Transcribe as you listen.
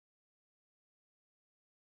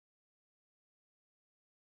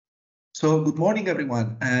So good morning,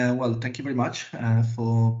 everyone. Well, thank you very much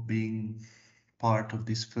for being part of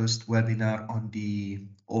this first webinar on the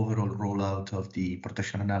overall rollout of the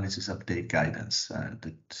protection analysis update guidance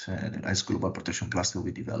that as Global Protection Cluster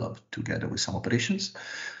we developed together with some operations.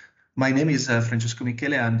 My name is Francesco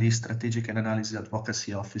Michele. I'm the Strategic and Analysis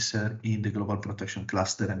Advocacy Officer in the Global Protection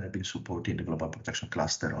Cluster, and I've been supporting the Global Protection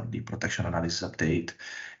Cluster on the protection analysis update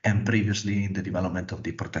and previously in the development of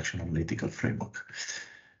the protection analytical framework.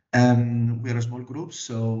 We are a small group,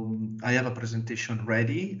 so I have a presentation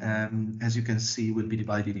ready. As you can see, we'll be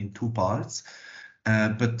divided in two parts,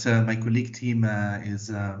 but my colleague team is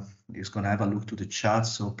going to have a look to the chat,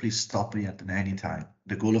 so please stop me at any time.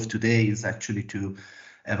 The goal of today is actually to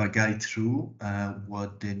have a guide through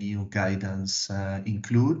what the new guidance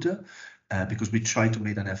include, because we try to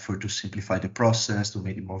make an effort to simplify the process, to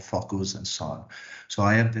make it more focused and so on. So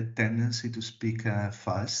I have the tendency to speak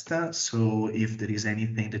fast. So if there is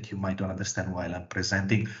anything that you might not understand while I'm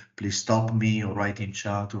presenting, please stop me or write in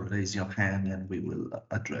chat or raise your hand and we will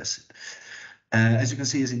address it. As you can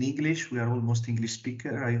see, it's in English. We are almost English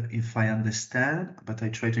speaker, if I understand, but I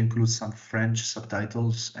try to include some French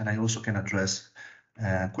subtitles, and I also can address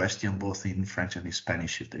questions both in French and in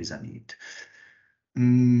Spanish if there is a need.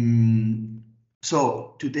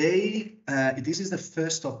 So today, this is the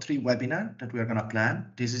first of 3 webinars that we are going to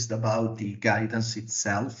plan. This is about the guidance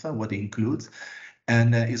itself, what it includes,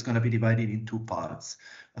 and it's going to be divided in 2 parts.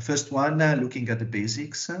 The first one, looking at the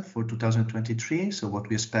basics for 2023, so what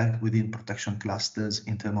we expect within protection clusters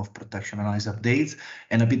in terms of protection analysis updates,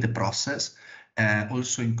 and a bit the process,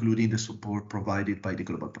 also including the support provided by the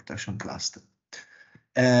Global Protection Cluster.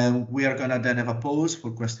 We are going to then have a pause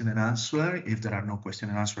for question and answer if there are no question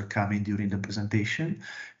and answer coming during the presentation.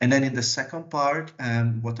 And then in the second part,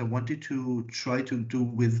 what I wanted to try to do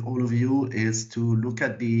with all of you is to look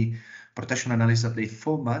at the protection analysis update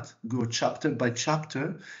format, go chapter by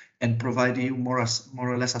chapter, and provide you more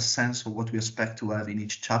or less a sense of what we expect to have in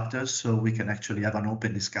each chapter, so we can actually have an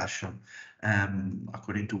open discussion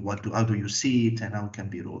according to how do you see it and how it can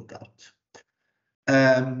be rolled out.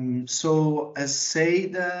 So as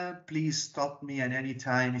said, please stop me at any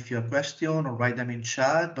time if you have a question or write them in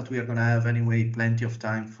chat, but we are going to have anyway plenty of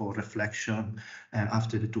time for reflection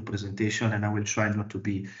after the 2 presentations, and I will try not to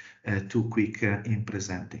be too quick in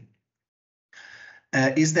presenting.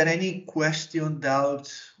 Is there any question,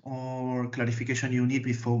 doubt, or clarification you need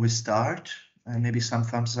before we start? Maybe some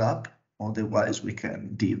thumbs up, otherwise we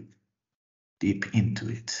can deep into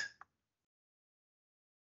it.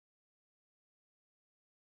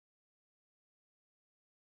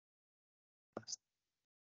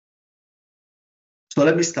 So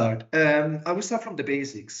let me start. I will start from the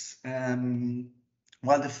basics.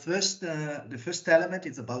 Well, the first element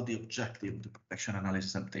is about the objective of the protection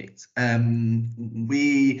analysis updates.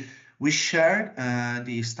 We shared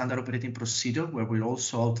the standard operating procedure where we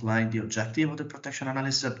also outline the objective of the protection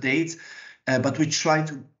analysis updates, but we try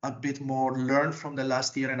to a bit more learn from the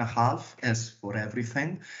last year and a half, as for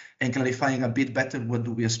everything, and clarifying a bit better what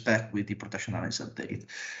do we expect with the protection analysis update.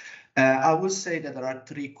 I would say that there are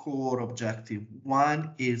 3 core objectives.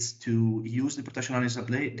 One is to use the protection analysis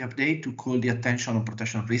update to call the attention on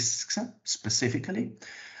protection risks specifically,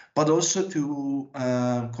 but also to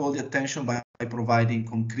call the attention by providing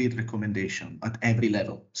concrete recommendation at every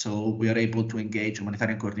level. So we are able to engage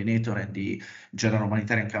humanitarian coordinator and the general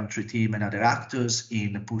humanitarian country team and other actors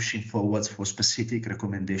in pushing forwards for specific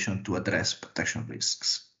recommendation to address protection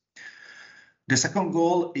risks. The second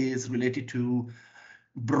goal is related to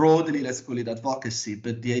broadly, let's call it advocacy,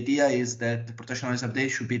 but the idea is that the protection analysis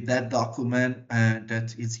update should be that document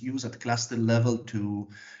that is used at cluster level to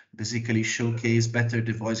basically showcase better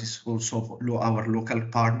the voices also of our local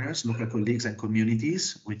partners, local colleagues and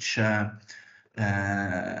communities, which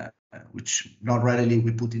not readily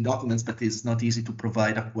we put in documents, but it's not easy to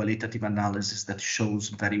provide a qualitative analysis that shows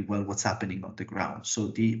very well what's happening on the ground. So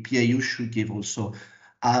the PAU should give also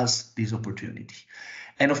us this opportunity.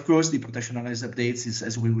 And of course, the protection analysis updates is,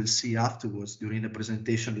 as we will see afterwards during the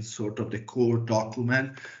presentation, it's sort of the core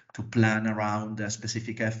document to plan around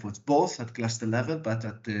specific efforts, both at cluster level, but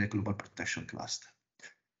at the global protection cluster.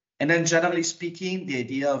 And then generally speaking, the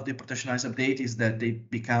idea of the protection analysis update is that they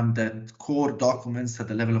become the core documents at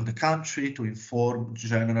the level of the country to inform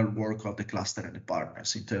general work of the cluster and the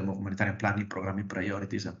partners in terms of humanitarian planning, programming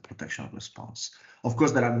priorities, and protection response. Of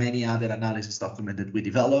course, there are many other analysis documents that we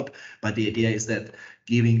develop, but the idea is that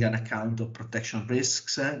giving an account of protection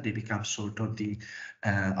risks, they become sort of the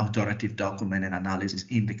authoritative document and analysis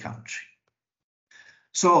in the country.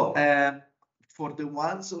 So for the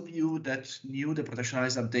ones of you that knew the protection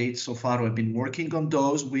analysis update so far or have been working on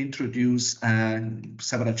those, we introduced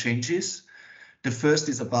several changes. The first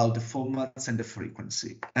is about the formats and the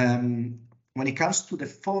frequency. When it comes to the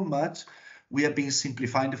format, we have been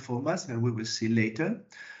simplifying the formats, and we will see later.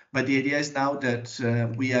 But the idea is now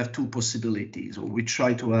that we have two possibilities, or we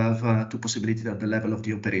try to have two possibilities at the level of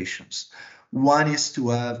the operations. One is to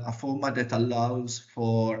have a format that allows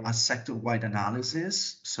for a sector-wide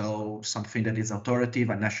analysis, so something that is authoritative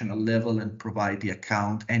at national level and provide the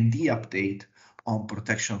account and the update on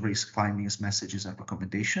protection risk findings, messages, and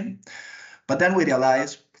recommendation. But then we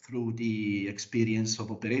realized through the experience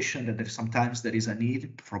of operation that sometimes there is a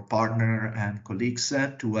need for partner and colleagues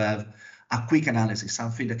to have a quick analysis,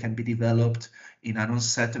 something that can be developed in an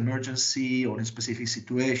on-set emergency or in a specific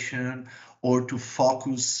situation, or to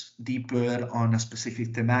focus deeper on a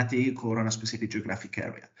specific thematic or on a specific geographic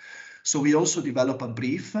area. So we also develop a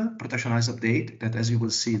brief protection analysis update that, as you will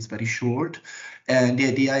see, it's very short. And the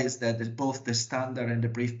idea is that both the standard and the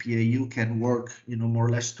brief PAU can work, more or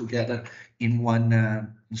less together in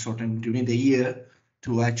one sort of during the year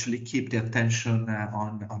to actually keep the attention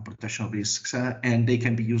on protection risks, and they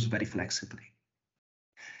can be used very flexibly.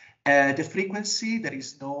 The frequency, there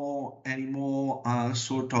is no anymore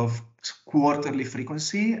sort of quarterly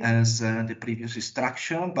frequency as the previous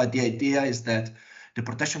instruction, but the idea is that the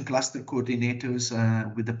protection cluster coordinators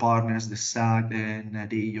with the partners, the SAG and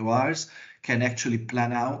the AoRs can actually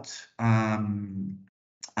plan out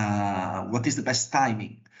what is the best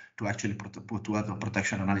timing to actually to have a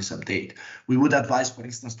protection analysis update. We would advise, for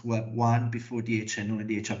instance, to have one before the HNO and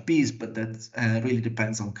the HRPs, but that really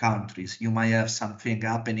depends on countries. You might have something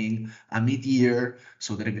happening mid-year,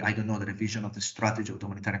 so that, I don't know, the revision of the strategy of the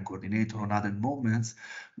humanitarian coordinator on other moments,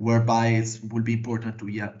 whereby it will be important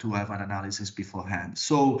to have an analysis beforehand.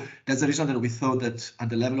 So that's the reason that we thought that at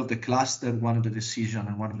the level of the cluster, one of the decisions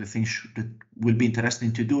and one of the things that will be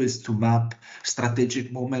interesting to do is to map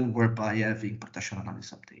strategic moment whereby having protection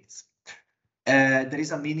analysis updates. There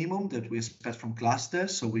is a minimum that we expect from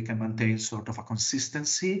clusters, so we can maintain sort of a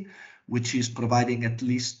consistency, which is providing at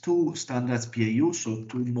least 2 standards PAU, so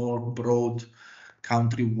 2 more broad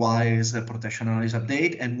country-wise protection analysis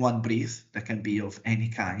update, and 1 brief that can be of any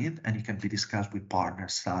kind, and it can be discussed with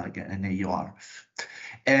partners, SAG and AoR.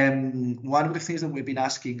 One of the things that we've been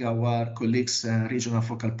asking our colleagues, regional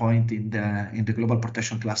focal point in the global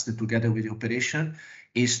protection cluster together with the operation,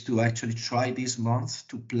 is to actually try this month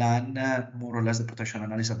to plan more or less the protection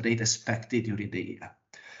analysis update expected during the year.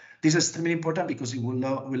 This is extremely important because it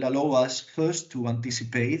will allow us first to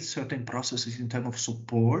anticipate certain processes in terms of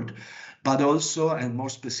support, but also, and more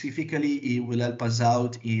specifically, it will help us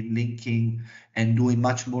out in linking and doing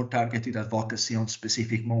much more targeted advocacy on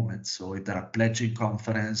specific moments. So if there are pledging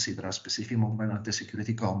conference, if there are specific moments at the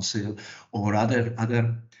Security Council or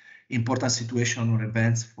other important situation or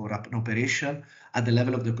events for an operation, at the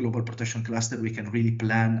level of the global protection cluster, we can really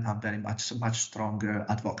plan a very much stronger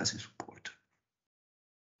advocacy support.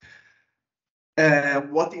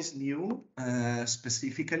 What is new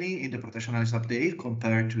specifically in the protection analysis update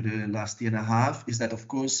compared to the last year and a half is that, of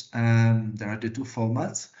course, there are the 2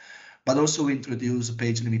 formats, but also we introduce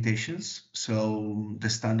page limitations. So the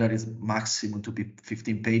standard is maximum to be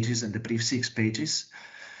 15 pages and the brief 6 pages.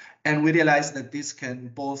 And we realize that this can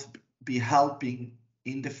both be helping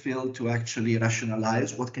in the field to actually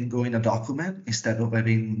rationalize what can go in a document instead of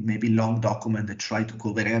having maybe long document that try to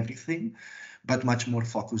cover everything, but much more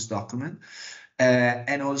focused document.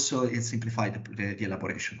 And also it simplified the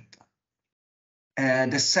elaboration of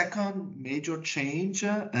that. The second major change,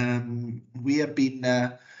 we have been,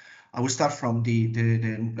 I will start from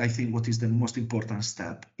I think what is the most important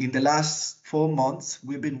step. In the last 4 months,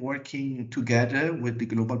 we've been working together with the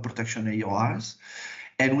global protection AoRs,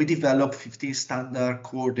 and we developed 15 standard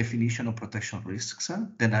core definition of protection risks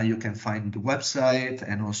that now you can find on the website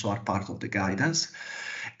and also are part of the guidance.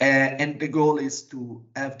 And the goal is to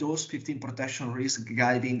have those 15 protection risks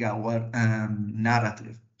guiding our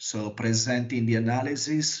narrative. So presenting the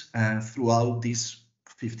analysis throughout these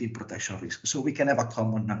 15 protection risks, so we can have a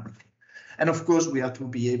common narrative. And of course, we have to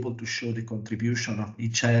be able to show the contribution of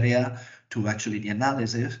each area to actually the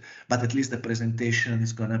analysis, but at least the presentation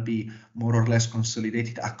is going to be more or less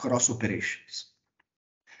consolidated across operations.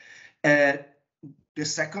 The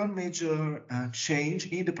second major change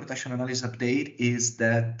in the protection analysis update is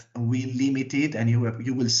that we limited, and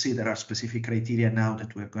you will see there are specific criteria now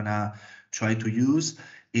that we're going to try to use,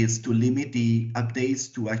 is to limit the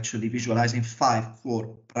updates to actually visualizing 5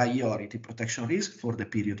 core priority protection risks for the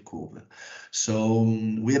period covered. So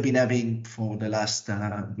we have been having for the last,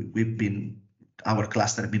 our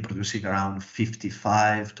cluster has been producing around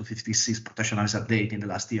 55 to 56 protection analysis updates in the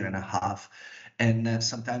last year and a half. And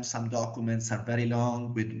sometimes some documents are very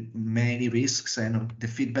long with many risks. And the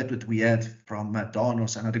feedback that we had from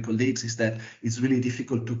donors and other colleagues is that it's really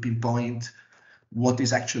difficult to pinpoint what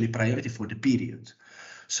is actually priority for the period.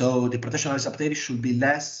 So the protection analysis update should be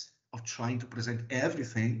less of trying to present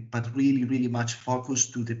everything, but really, really much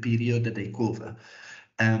focused to the period that they cover.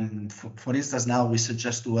 For instance, now we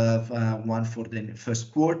suggest to have one for the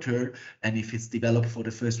first quarter, and if it's developed for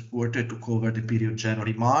the first quarter, to cover the period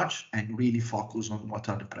January-March and really focus on what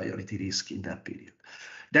are the priority risks in that period.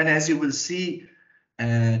 Then, as you will see,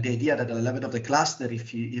 the idea that at the level of the cluster,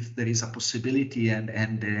 if there is a possibility and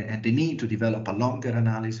the need to develop a longer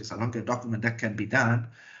analysis, a longer document, that can be done.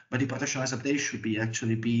 But the protection analysis update should be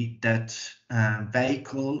actually be that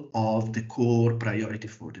vehicle of the core priority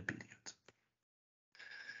for the period.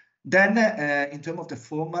 Then, in terms of the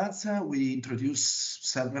formats, we introduce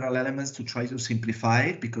several elements to try to simplify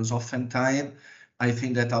it, because oftentimes I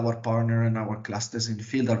think that our partner and our clusters in the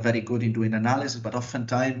field are very good in doing analysis, but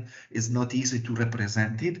oftentimes it's not easy to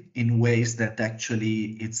represent it in ways that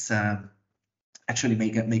actually it's actually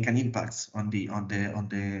make an impact on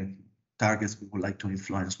the targets we would like to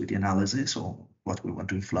influence with the analysis, or what we want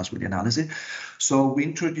to influence with the analysis. So we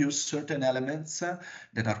introduce certain elements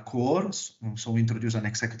that are core. So we introduce an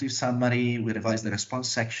executive summary, we revise the response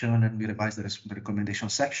section, and we revise the recommendation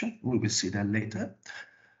section. We will see that later.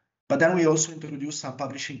 But then we also introduce some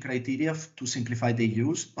publishing criteria to simplify the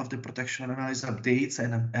use of the protection analysis updates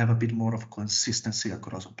and have a bit more of consistency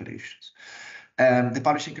across operations. The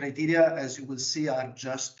publishing criteria, as you will see, are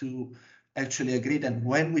just to actually agree that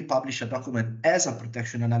when we publish a document as a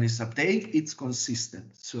protection analysis update, it's consistent.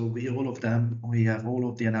 So we have all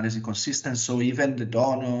of the analysis consistent. So even the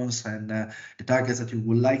donors and the targets that you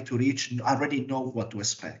would like to reach already know what to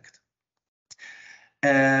expect.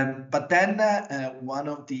 But then one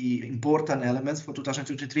of the important elements for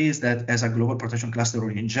 2023 is that as a global protection cluster,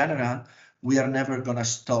 or in general, we are never going to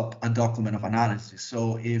stop a document of analysis.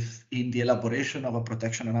 So if in the elaboration of a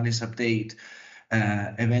protection analysis update,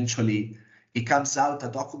 eventually it comes out a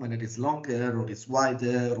document that is longer or it's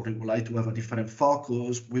wider, or we would like to have a different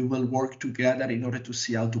focus, we will work together in order to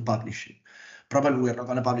see how to publish it. Probably we're not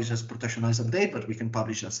going to publish as protection analysis update, but we can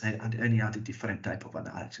publish as any other different type of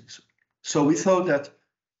analysis. So we thought that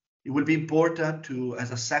it will be important to,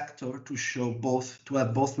 as a sector, to show both, to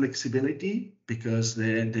have both flexibility, because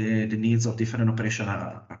the needs of different operations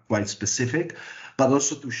are quite specific, but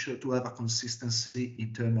also to have a consistency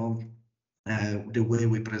in terms of the way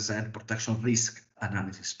we present protection risk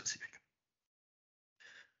analysis specific.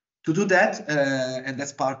 To do that, and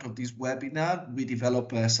that's part of this webinar, we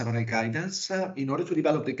develop several guidance. In order to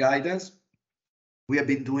develop the guidance, we have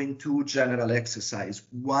been doing two general exercises.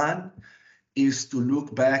 One is to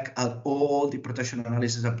look back at all the protection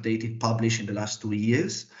analysis updated published in the last 2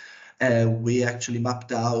 years. We actually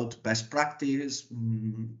mapped out best practice,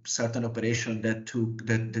 certain operations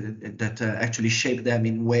that actually shape them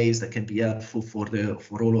in ways that can be helpful for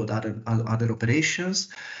all of the other operations.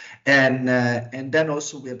 And then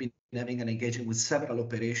also we have been having an engagement with several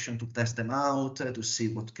operations to test them out, to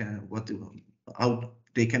see how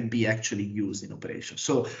they can be actually used in operations.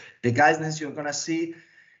 So the guidance you're going to see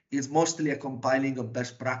is mostly a compiling of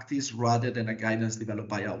best practice rather than a guidance developed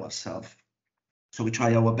by ourselves. So we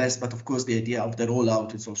try our best, but of course the idea of the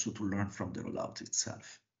rollout is also to learn from the rollout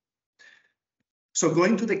itself. So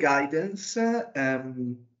going to the guidance,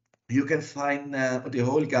 you can find the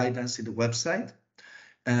whole guidance in the website,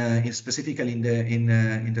 specifically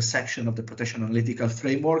in the section of the protection analytical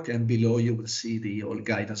framework, and below you will see the whole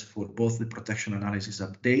guidance for both the protection analysis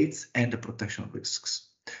updates and the protection risks.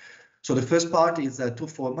 So the first part is 2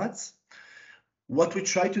 formats. What we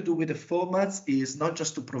try to do with the formats is not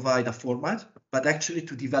just to provide a format, but actually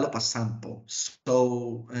to develop a sample.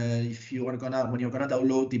 So if you are when you're gonna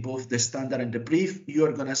download both the standard and the brief, you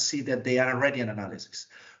are gonna see that they are already an analysis.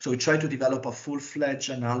 So we try to develop a full-fledged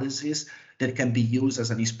analysis that can be used as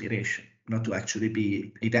an inspiration, not to actually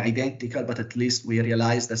be identical, but at least we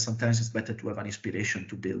realize that sometimes it's better to have an inspiration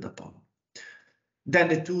to build upon. Then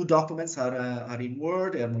the 2 documents are in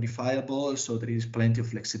Word, they are modifiable, so there is plenty of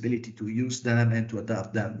flexibility to use them and to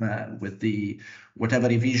adapt them with whatever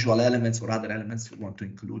visual elements or other elements you want to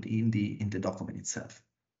include in the document itself.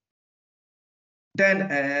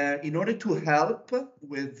 Then, in order to help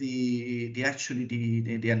with the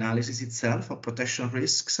analysis itself of protection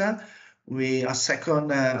risks, a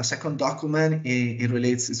second document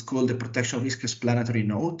it's called the protection risk explanatory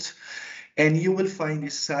note. And you will find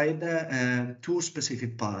inside 2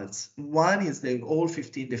 specific parts. One is all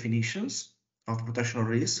 15 definitions of protection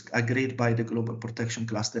risk agreed by the global protection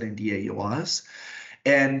cluster and the AoRs.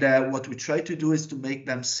 And what we try to do is to make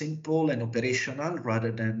them simple and operational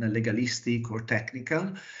rather than legalistic or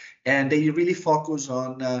technical. And they really focus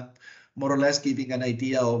on more or less giving an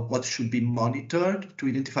idea of what should be monitored to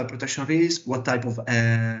identify protection risk, what type of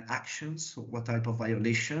actions, what type of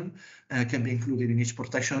violation can be included in each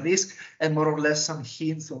protection risk, and more or less some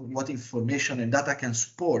hints on what information and data can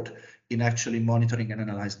support in actually monitoring and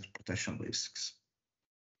analyzing protection risks.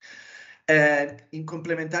 And in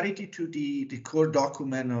complementarity to the core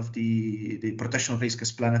document of the protection risk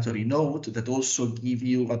explanatory note that also give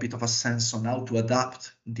you a bit of a sense on how to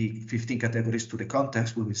adapt the 15 categories to the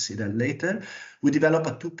context, we will see that later, we develop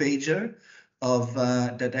a two-pager of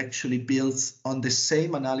that actually builds on the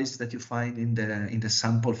same analysis that you find in the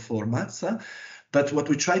sample formats. But what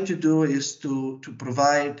we try to do is to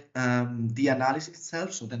provide the analysis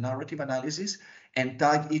itself, so the narrative analysis, and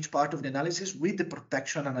tag each part of the analysis with the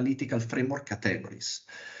protection analytical framework categories.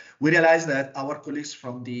 We realize that our colleagues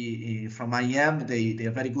from IAM, they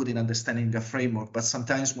are very good in understanding the framework, but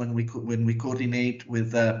sometimes when we coordinate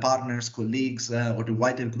with partners, colleagues, or the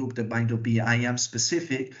wider group that might not be IAM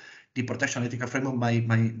specific, the protection analytical framework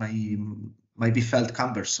might be felt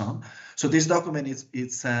cumbersome. So this document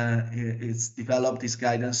it's developed this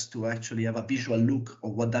guidance to actually have a visual look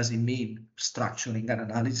of what does it mean structuring an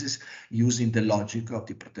analysis using the logic of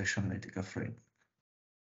the protection analytical framework.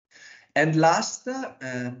 And last,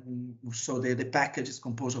 so the package is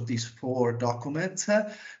composed of these 4 documents.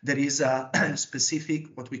 There is a specific,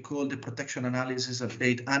 what we call the protection analysis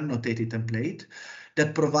update annotated template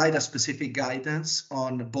that provide a specific guidance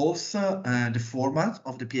on both the format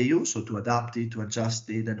of the PAU, so to adapt it, to adjust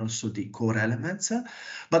it, and also the core elements,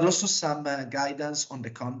 but also some guidance on the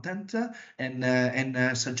content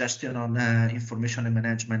and suggestion on information and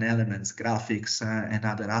management elements, graphics, and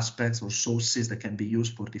other aspects or sources that can be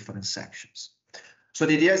used for different sections. So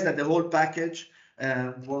the idea is that the whole package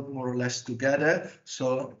work more or less together.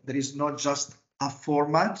 So there is not just a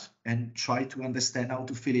format and try to understand how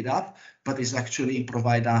to fill it up, but it's actually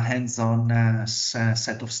provide a hands-on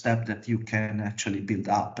set of steps that you can actually build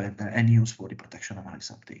up and use for the protection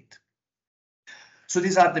analysis update. So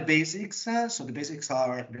these are the basics. So the basics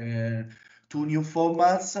are 2 new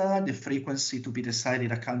formats, the frequency to be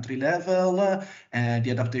decided at country level, the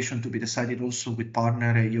adaptation to be decided also with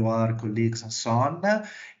partner, AOR, colleagues, and so on.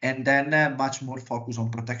 And then much more focus on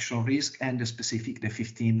protection risk and the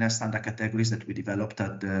 15 standard categories that we developed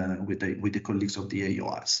with the colleagues of the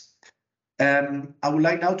AORs. I would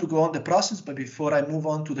like now to go on the process, but before I move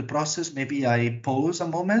on to the process, maybe I pause a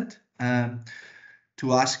moment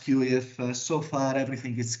to ask you if so far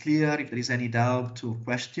everything is clear, if there is any doubt or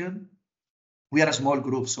question. We are a small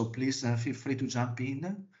group, so please feel free to jump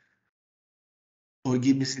in or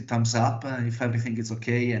give me a thumbs up if everything is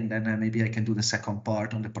okay, and then maybe I can do the second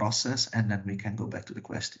part on the process, and then we can go back to the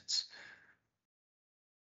questions.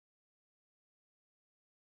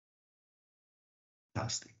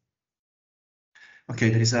 Fantastic. Okay,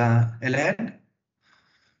 there is Hélène.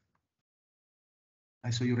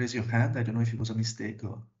 I saw you raise your hand. I don't know if it was a mistake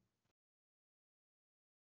or...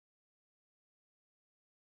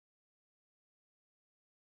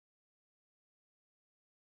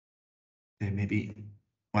 Maybe,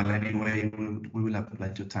 well, anyway, we will have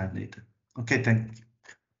plenty of time later. Okay, thank you.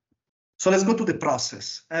 So let's go to the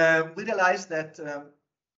process. We realized that to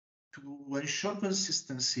ensure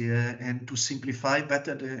consistency and to simplify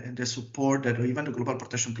better the support that even the global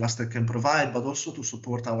protection cluster can provide, but also to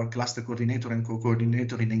support our cluster coordinator and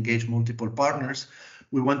co-coordinator and engage multiple partners,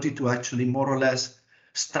 we wanted to actually more or less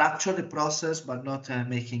structure the process, but not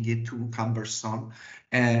making it too cumbersome.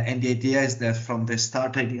 And the idea is that from the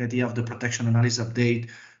start, the idea of the protection analysis update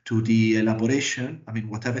to the elaboration, I mean,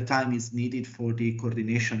 whatever time is needed for the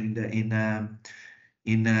coordination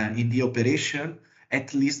in the operation,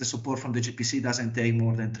 at least the support from the GPC doesn't take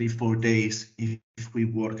more than 3-4 days if we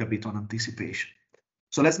work a bit on anticipation.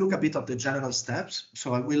 So let's look a bit at the general steps.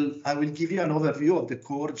 So I will give you an overview of the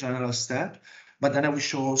core general step, but then I will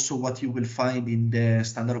show also what you will find in the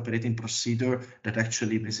standard operating procedure that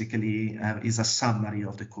actually basically is a summary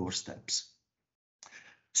of the core steps.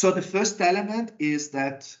 So the first element is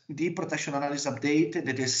that the protection analysis update,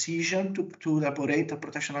 the decision to elaborate a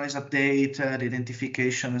protection analysis update, the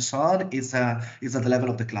identification and so on is at the level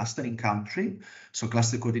of the cluster in country. So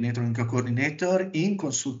cluster coordinator and co-coordinator in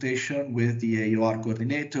consultation with the AOR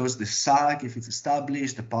coordinators, the SAG if it's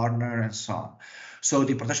established, the partner and so on. So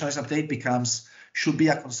the protection analysis update should be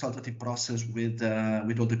a consultative process with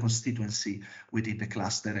all the constituency within the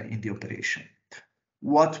cluster in the operation.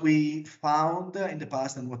 What we found in the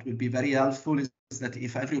past and what will be very helpful is that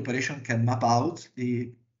if every operation can map out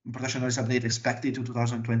the protection analysis update expected to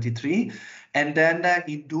 2023, and then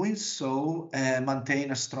in doing so, maintain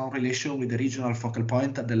a strong relation with the regional focal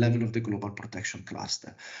point at the level of the global protection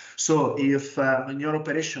cluster. So if in your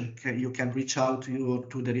operation, you can reach out to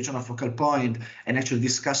the regional focal point and actually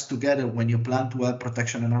discuss together when you plan to have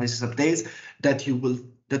protection analysis updates, that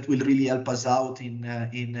will really help us out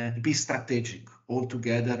in be strategic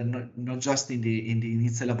altogether, not just in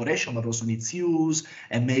its elaboration, but also in its use,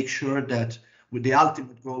 and make sure that with the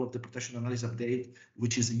ultimate goal of the protection analysis update,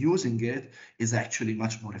 which is using it, is actually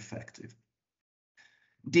much more effective.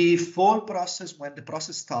 The fall process, when the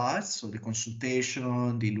process starts, so the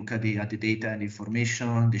consultation, the look at the data and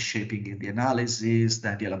information, the shaping and the analysis,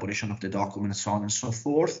 then the elaboration of the document, so on and so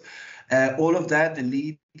forth, all of that, the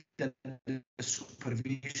lead and the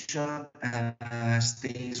supervision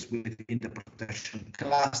stays within the protection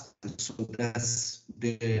cluster. So that's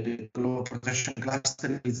the global protection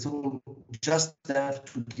cluster. It's all just there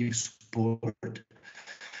to give support.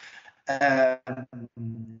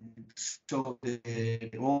 So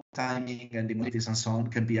the all timing and the modalities and so on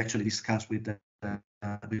can be actually discussed with the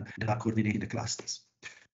coordinating the clusters.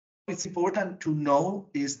 It's important to know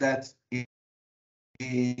is that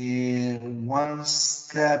one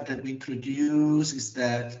step that we introduce is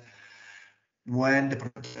that when the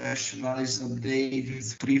protection analysis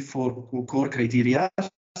updates 3-4 core criteria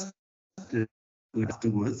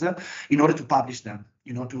afterwards, in order to publish them,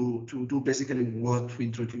 to do basically what we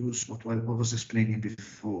introduced, what I was explaining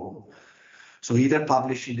before. So either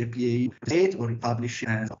publish in the PAU state or publish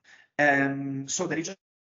as. So the region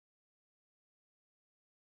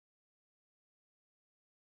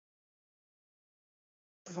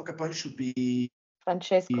focal point should be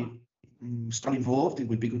Francesco. Strongly involved. It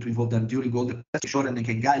would be good to involve them during all the sure, and they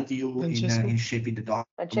can guide you in shaping the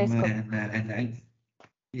document. And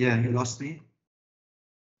yeah, you lost me.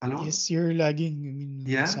 Hello? Yes, you're lagging. I mean,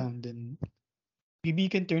 yeah. Sound, and maybe you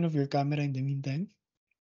can turn off your camera in the meantime.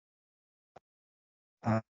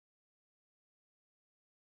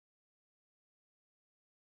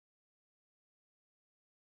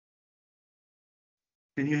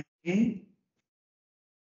 Can you hear me?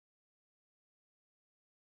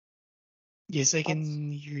 Yes, I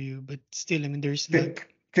can hear you, but still, I mean, there's lag.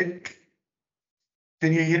 Can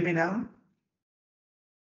you hear me now?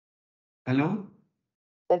 Hello?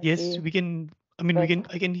 Yes, we can. I mean, I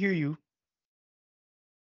can hear you,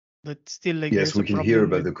 but still, like, yes, there's a we can problem hear,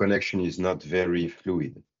 but with... the connection is not very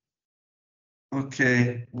fluid.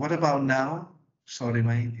 Okay, what about now? Sorry,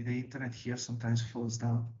 the internet here sometimes falls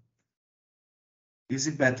down. Is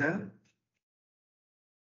it better?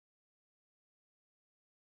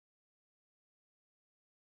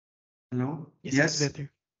 Hello? Yes, it's better.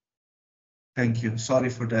 Thank you. Sorry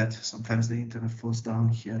for that. Sometimes the internet falls down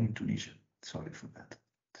here in Tunisia. Sorry for that.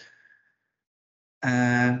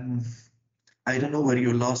 I don't know where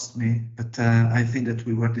you lost me, but I think that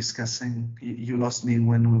we were discussing, you lost me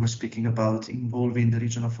when we were speaking about involving the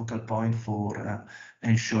regional focal point for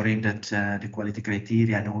ensuring that the quality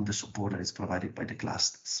criteria and all the support that is provided by the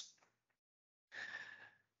clusters.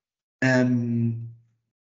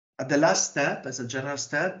 The last step, as a general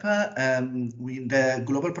step, in the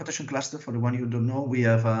global protection cluster, for the one you don't know, we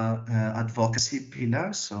have a advocacy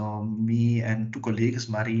pillar. So me and 2 colleagues,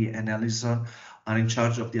 Marie and Alison, are in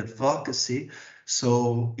charge of the advocacy.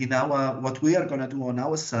 So in what we are going to do on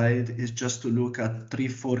our side is just to look at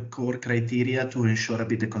 3-4 core criteria to ensure a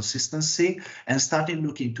bit of consistency and starting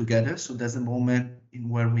looking together. So that's the moment in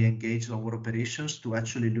where we engage our operations to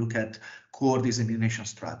actually look at core dissemination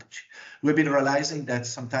strategy. We've been realizing that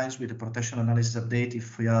sometimes with the protection analysis update,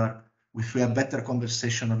 if we have better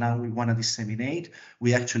conversation on how we want to disseminate,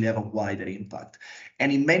 we actually have a wider impact.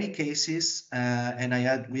 And in many cases, and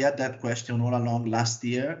we had that question all along last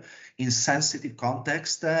year, in sensitive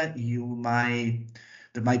context, there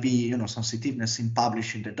might be sensitiveness in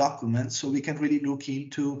publishing the document, so we can really look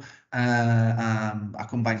into a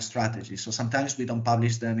combined strategy. So sometimes we don't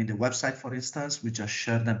publish them in the website, for instance, we just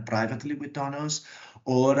share them privately with donors,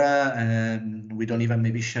 or we don't even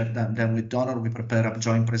maybe share them with donor. We prepare a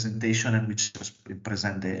joint presentation and we just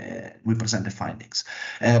present the findings.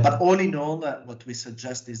 But all in all, what we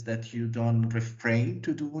suggest is that you don't refrain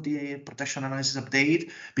to do the protection analysis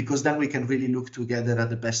update, because then we can really look together at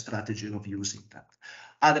the best strategy of using that.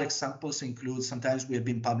 Other examples include sometimes we have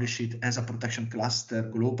been published it as a protection cluster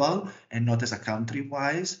global and not as a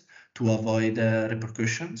country-wise to avoid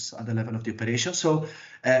repercussions at the level of the operation. So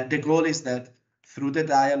the goal is that through the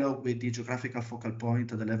dialogue with the geographical focal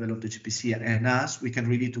point at the level of the GPC and us, we can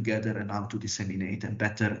really together and how to disseminate and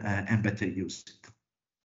better use it.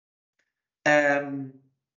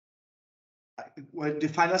 Well, the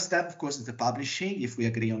final step, of course, is the publishing, if we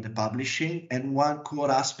agree on the publishing. And one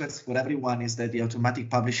core aspect for everyone is that the automatic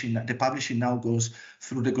publishing, the publishing now goes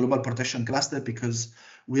through the global protection cluster, because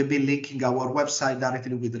we've been linking our website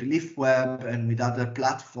directly with Relief Web and with other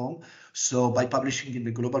platforms. So by publishing in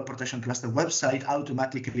the global protection cluster website,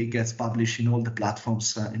 automatically gets published in all the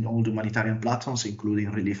platforms, in all the humanitarian platforms,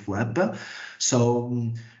 including Relief Web.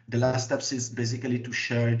 So the last steps is basically to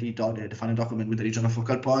share the final document with the regional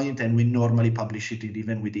focal point, and we normally publish it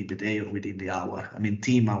even within the day or within the hour. I mean,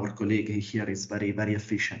 Tim, our colleague here, is very, very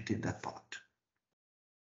efficient in that part.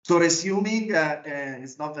 So resuming,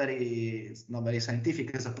 it's not very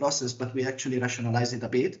scientific as a process, but we actually rationalize it a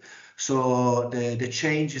bit. So the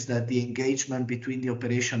change is that the engagement between the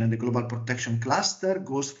operation and the global protection cluster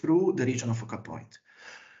goes through the regional focal point.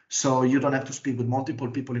 So you don't have to speak with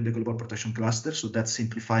multiple people in the global protection cluster. So that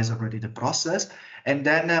simplifies already the process. And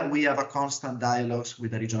then we have a constant dialogues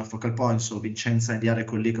with the regional focal point. So Vincenza and the other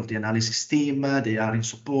colleague of the analysis team, they are in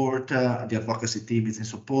support. The advocacy team is in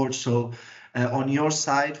support. So on your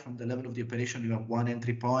side, from the level of the operation, you have one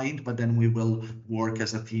entry point, but then we will work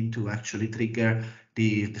as a team to actually trigger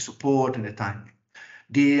the support and the timing.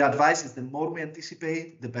 The advice is the more we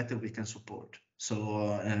anticipate, the better we can support.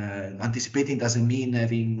 So anticipating doesn't mean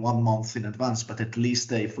having 1 month in advance, but at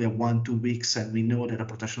least if we have 1-2 weeks and we know that a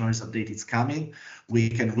protection analysis update is coming, we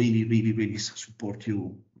can really support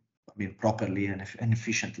you, I mean, properly and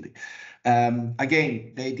efficiently.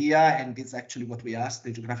 Again, the idea, and it's actually what we asked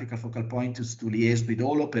the geographical focal point, is to liaise with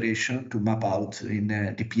all operation to map out in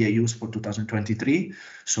the PAUs for 2023.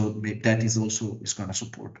 So that is also going to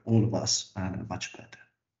support all of us much better.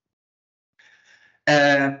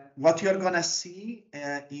 What you're going to see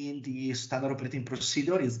in the standard operating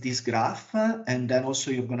procedure is this graph, and then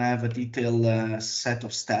also you're going to have a detailed set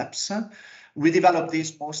of steps. We develop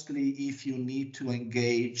this mostly if you need to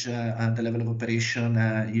engage at the level of operation,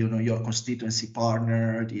 you know, your constituency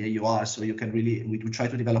partner, the AoR. So you can really, we do try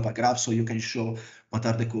to develop a graph so you can show what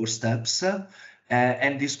are the core steps.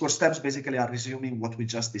 And these core steps basically are resuming what we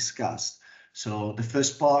just discussed. So the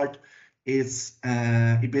first part is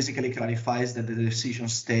it basically clarifies that the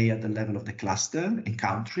decisions stay at the level of the cluster in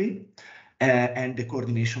country, and the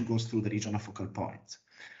coordination goes through the regional focal point.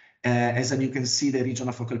 As you can see, the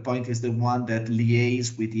regional focal point is the one that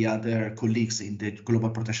liaises with the other colleagues in the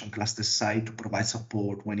global protection cluster side to provide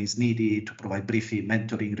support when it's needed, to provide briefing,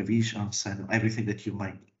 mentoring, revisions, and everything that you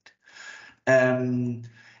might need.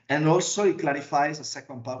 And also it clarifies a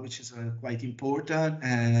second part, which is quite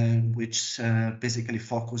important, which basically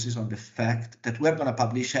focuses on the fact that we're going to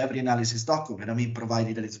publish every analysis document. I mean,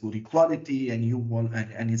 provided that it's good in quality and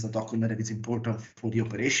and it's a document that is important for the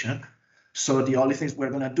operation. So the only things we're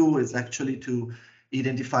going to do is actually to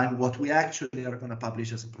identify what we actually are going to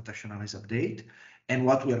publish as a protection analysis update and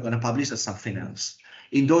what we are going to publish as something else.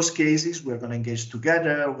 In those cases, we're going to engage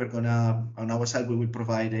together. We're going to, on our side, we will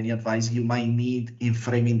provide any advice you might need in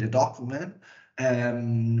framing the document.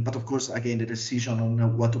 But of course, again, the decision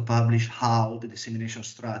on what to publish, how, the dissemination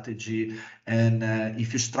strategy, and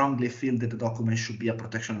if you strongly feel that the document should be a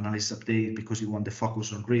protection analysis update because you want the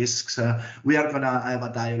focus on risks, we are going to have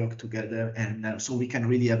a dialogue together, and so we can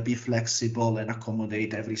really be flexible and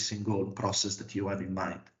accommodate every single process that you have in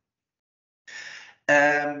mind.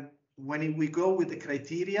 When we go with the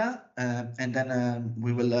criteria, and then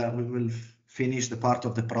we will finish the part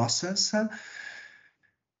of the process.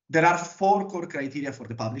 There are 4 core criteria for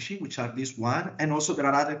the publishing, which are this one, and also there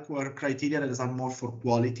are other core criteria that are more for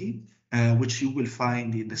quality, which you will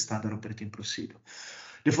find in the standard operating procedure.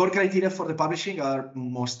 The 4 criteria for the publishing are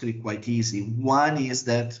mostly quite easy. One is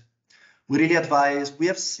that we really advise, we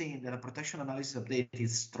have seen that a protection analysis update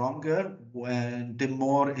is stronger when the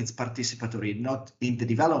more it's participatory, not in the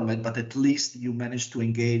development, but at least you manage to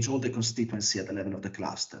engage all the constituency at the level of the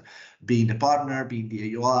cluster, being the partner, being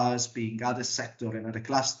the AoRs, being other sector and other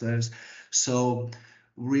clusters. So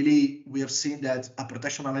really, we have seen that a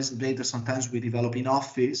protection analysis update sometimes we develop in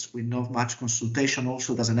office with not much consultation,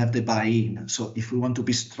 also doesn't have the buy-in. So if we want to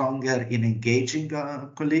be stronger in engaging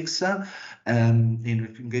colleagues,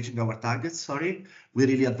 in engaging our targets, we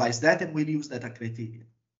really advise that, and we'll use that criteria.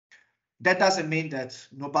 That doesn't mean that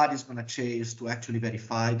nobody's going to chase to actually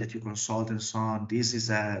verify that you consult and so on. This is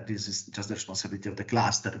just the responsibility of the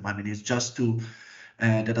cluster. I mean, it's just to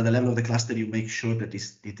that at the level of the cluster you make sure that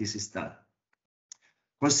this is done.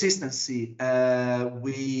 Consistency,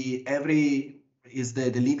 is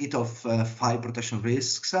the limit of 5 protection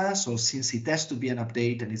risks. So since it has to be an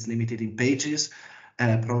update and is limited in pages,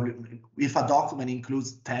 probably if a document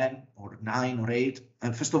includes 10 or 9 or 8,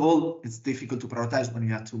 first of all, it's difficult to prioritize when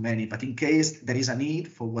you have too many, but in case there is a need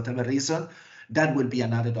for whatever reason, that will be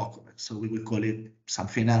another document. So we will call it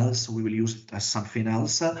something else. We will use it as something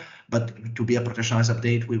else, but to be a protectionalized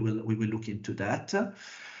update, we will look into that.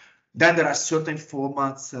 Then there are certain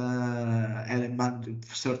formats,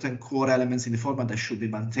 certain core elements in the format that should be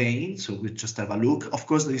maintained. So we just have a look. Of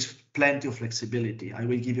course, there is plenty of flexibility. I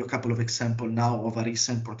will give you a couple of examples now of a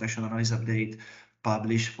recent protection analysis update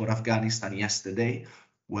published for Afghanistan yesterday,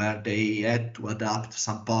 where they had to adapt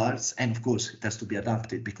some parts. And of course, it has to be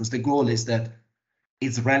adapted because the goal is that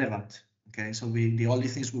it's relevant. Okay, so the only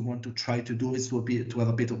things we want to try to do is to have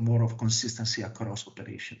a bit more of consistency across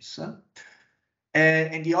operations.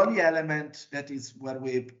 And the only element that is where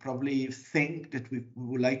we probably think that we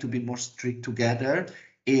would like to be more strict together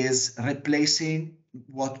is replacing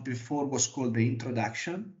what before was called the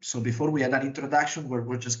introduction. So before we had an introduction where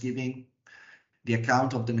we're just giving the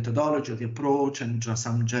account of the methodology, of the approach, and just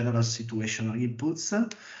some general situational inputs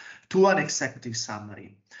to an executive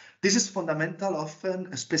summary. This is fundamental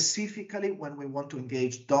often, specifically when we want to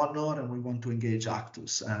engage donor and we want to engage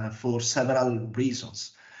actors for several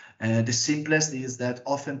reasons. The simplest is that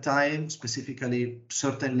oftentimes, specifically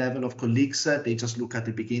certain level of colleagues, they just look at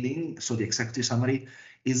the beginning. So the executive summary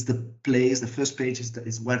is the place, the first page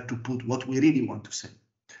is where to put what we really want to say.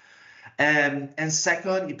 And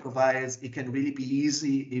second, it can really be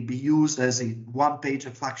used as a one-page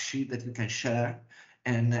fact sheet that you can share,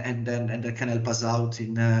 and that can help us out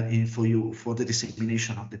for the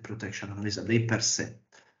dissemination of the protection analysis update per se.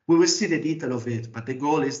 We will see the detail of it, but the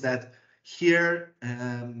goal is that here,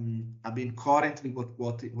 currently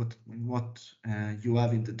what you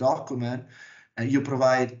have in the document, you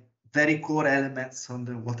provide very core elements on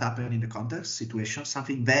what happened in the context situation,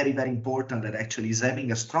 something very, very important that actually is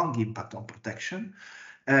having a strong impact on protection.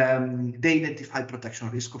 They identify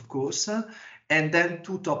protection risk, of course, and then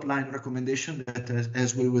 2 top-line recommendations that,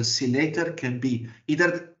 as we will see later, can be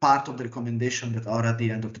either part of the recommendation that are at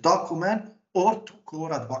the end of the document, or 2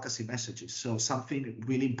 core advocacy messages. So something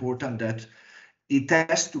really important that it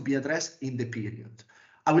has to be addressed in the period.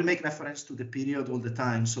 I will make reference to the period all the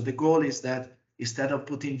time. So the goal is that instead of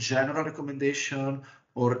putting general recommendation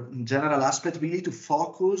or general aspect, we need to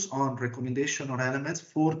focus on recommendation or elements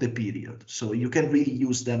for the period. So you can really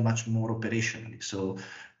use them much more operationally. So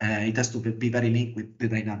it has to be very linked with the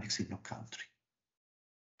dynamics in your country.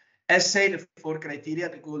 As said, the 4 criteria,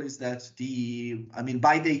 the goal is that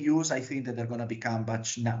by the use, I think that they're going to become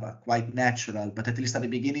quite natural, but at least at the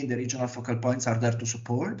beginning, the regional focal points are there to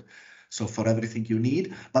support. So for everything you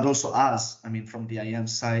need, but also us, from the IM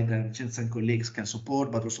side, Jens and colleagues can support,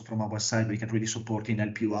 but also from our side, we can really support in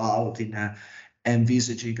help you out in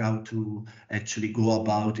envisaging how to actually go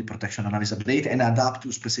about the protection analysis update and adapt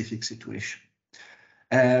to specific situation.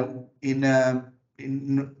 In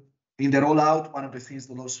the rollout, one of the things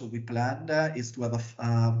that also we planned is to have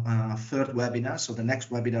a third webinar. So the next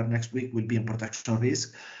webinar next week will be on protection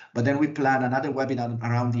risk, but then we plan another webinar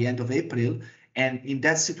around the end of April. And in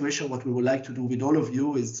that situation, what we would like to do with all of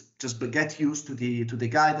you is just get used to the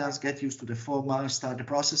guidance, get used to the format, start the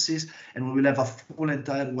processes, and we will have a full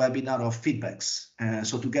entire webinar of feedbacks.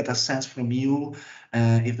 So to get a sense from you,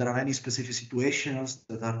 if there are any specific situations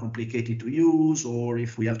that are complicated to use, or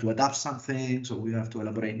if we have to adapt some things, or we have to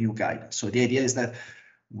elaborate new guidance. So the idea is that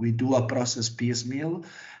we do a process piecemeal,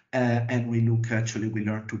 and we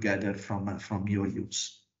learn together from your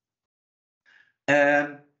use.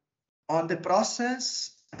 On the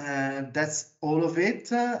process, that's all of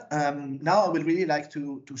it. Now I would really like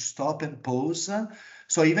to stop and pause.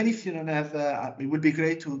 So even if you don't have, it would be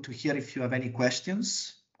great to hear if you have any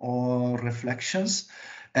questions or reflections.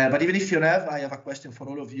 But even if you have, I have a question for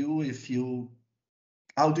all of you.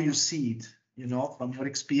 How do you see it, from your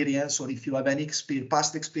experience, or if you have any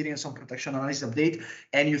past experience on protection analysis update,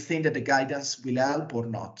 and you think that the guidance will help or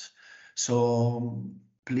not. So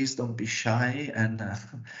please don't be shy, and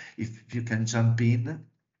if you can jump in,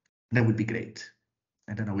 that would be great.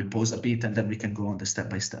 And then I will pause a bit, and then we can go on the step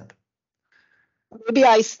by step. Maybe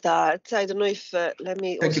I start. I don't know if, let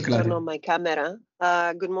me Thank also you, turn on my camera.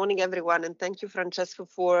 Good morning, everyone, and thank you, Francesco,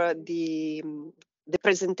 for the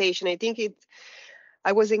presentation. I think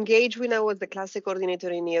I was engaged when I was the classic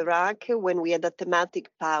coordinator in Iraq, when we had a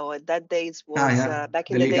thematic PAU. That days was,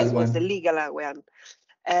 back in the days, was the legal one.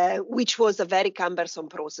 Which was a very cumbersome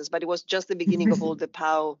process, but it was just the beginning of all the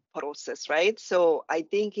PAU process, right? So I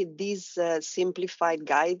think these simplified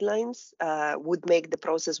guidelines would make the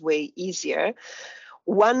process way easier.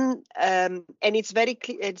 One, and it's very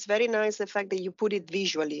nice the fact that you put it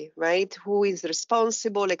visually, right? Who is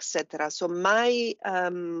responsible, etc. So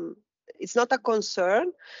it's not a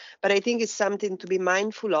concern, but I think it's something to be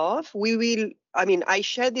mindful of. I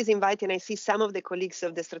shared this invite and I see some of the colleagues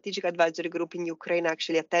of the Strategic Advisory Group in Ukraine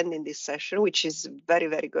actually attending this session, which is very,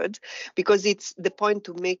 very good, because it's the point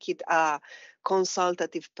to make it a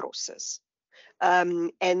consultative process.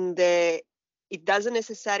 It doesn't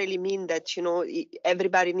necessarily mean that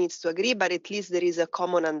everybody needs to agree, but at least there is a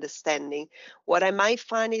common understanding. What I might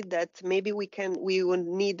find is that maybe we will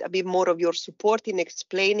need a bit more of your support in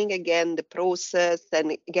explaining again the process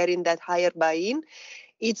and getting that higher buy-in.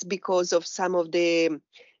 It's because of some of the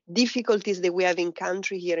difficulties that we have in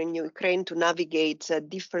country here in Ukraine to navigate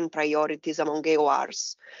different priorities among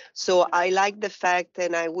AoRs. So I like the fact,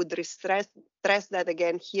 and I would stress that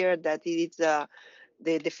again here, that it is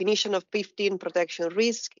the definition of 15 protection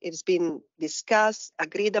risk. It's been discussed,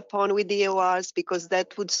 agreed upon with the AoRs, because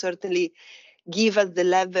that would certainly give us the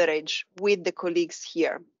leverage with the colleagues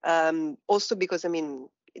here. Also because,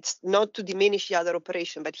 it's not to diminish the other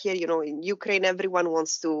operation, but here, in Ukraine, everyone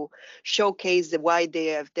wants to showcase why they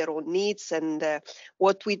have their own needs. And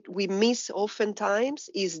what we miss oftentimes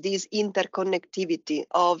is this interconnectivity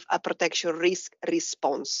of a protection risk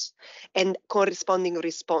response and corresponding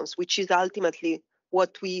response, which is ultimately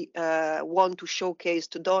what we want to showcase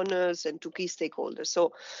to donors and to key stakeholders.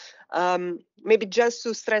 So maybe just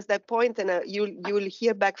to stress that point, and you will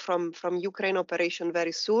hear back from Ukraine operation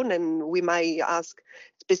very soon, and we might ask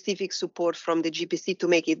specific support from the GPC to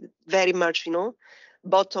make it very much,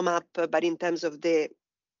 bottom up, but in terms of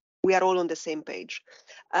we are all on the same page.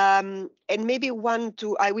 And maybe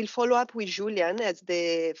I will follow up with Julian as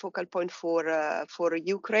the focal point for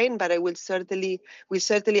Ukraine, but we certainly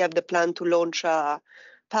have the plan to launch a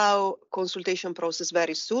PAU consultation process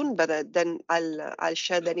very soon, but then I'll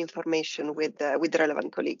share that information with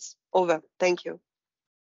relevant colleagues. Over. Thank you.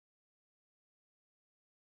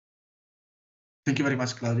 Thank you very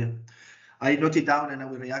much, Claudia. I note it down and I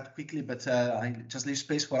will react quickly, but I just leave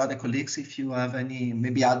space for other colleagues if you have any,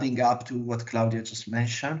 maybe adding up to what Claudia just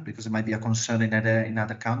mentioned, because it might be a concern in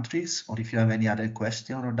other countries, or if you have any other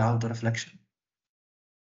question or doubt or reflection.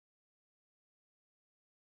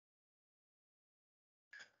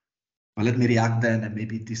 Well, let me react then, and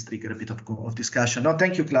maybe this trigger a bit of discussion. No,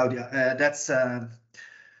 thank you, Claudia.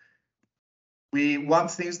 One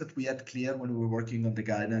thing that we had clear when we were working on the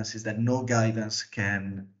guidance is that no guidance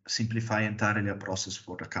can simplify entirely a process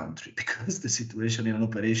for the country, because the situation in an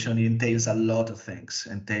operation entails a lot of things,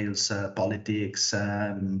 entails politics,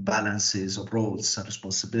 balances of roles,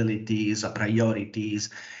 responsibilities, priorities,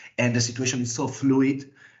 and the situation is so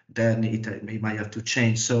fluid, then it might have to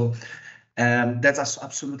change. So that's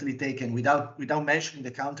absolutely taken. Without mentioning the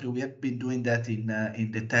country, we have been doing that in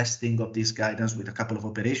the testing of this guidance with a couple of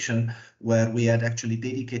operations where we had actually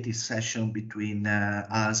dedicated session between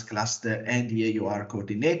us, cluster, and the AoR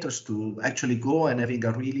coordinators to actually go and having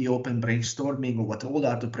a really open brainstorming of what all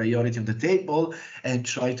are the priorities on the table and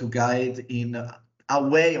try to guide in a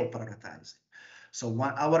way of prioritizing. So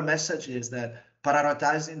our message is that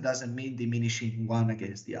prioritizing doesn't mean diminishing one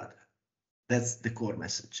against the other. That's the core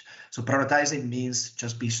message. So prioritizing means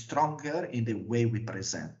just be stronger in the way we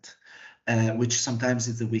present, which sometimes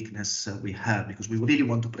is the weakness we have, because we really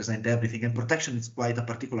want to present everything, and protection is quite a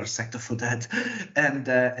particular sector for that.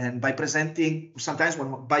 And by presenting,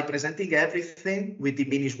 by presenting everything, we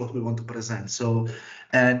diminish what we want to present. So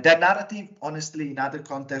that narrative, honestly, in other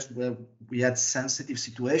contexts where we had sensitive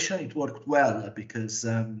situation, it worked well, because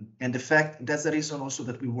and the fact that's the reason also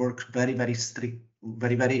that we work very, very strict,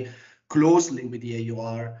 very closely with the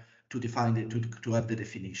AoR to define it, to have the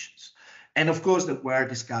definitions. And of course, there were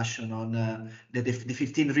discussion on the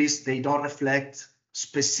 15 risks. They don't reflect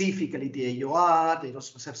specifically the AoR. They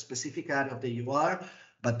don't have specific area of the AoR,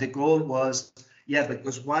 but the goal was,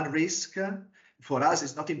 because one risk for us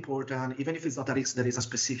is not important, even if it's not a risk, there is a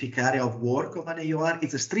specific area of work of an AoR.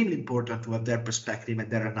 It's extremely important to have their perspective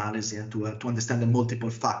and their analysis and to understand the multiple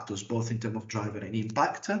factors, both in terms of driver and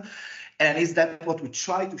impact. And is that what we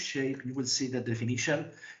try to shape? You will see the definition,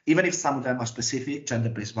 even if some of them are specific.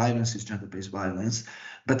 Gender-based violence is gender-based violence.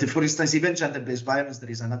 But for instance, even gender-based violence,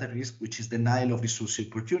 there is another risk, which is denial of resource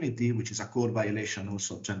opportunity, which is a core violation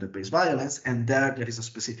also of gender-based violence. And there is a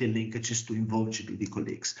specific linkage to involve GBV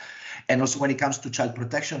colleagues. And also when it comes to child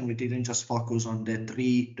protection, we didn't just focus on the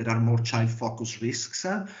three that are more child-focused risks,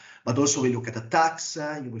 but also we look at attacks.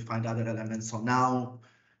 You will find other elements on how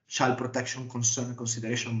child protection concern and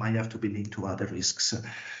consideration might have to be linked to other risks.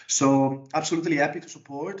 So absolutely happy to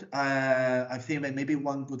support. I think that maybe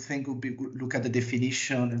one good thing would be look at the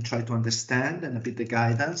definition and try to understand and a bit the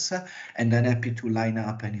guidance, and then happy to line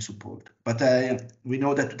up any support. But we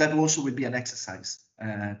know that that also will be an exercise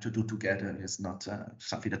to do together. It's not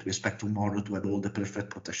something that we expect tomorrow to have all the perfect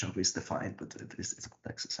protection risks defined, but at least it's a good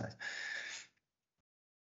exercise.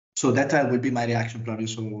 So that will be my reaction, Claudio.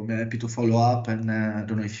 So I'm happy to follow up, and I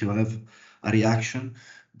don't know if you have a reaction,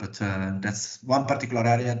 but that's one particular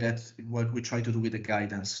area that what we try to do with the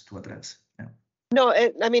guidance to address. Yeah. No,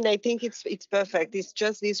 I mean, I think it's perfect. It's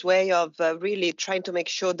just this way of really trying to make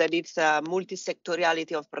sure that it's a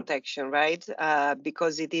multi-sectoriality of protection, right?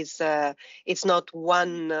 Because it is, it's not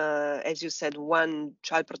one, as you said, one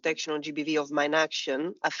child protection or GBV of mine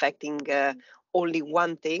action affecting only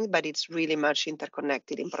one thing, but it's really much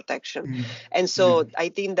interconnected in protection. And so I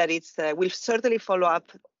think that it's, we'll certainly follow up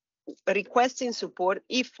requesting support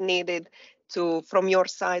if needed to from your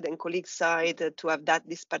side and colleagues' side to have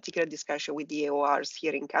this particular discussion with the AoRs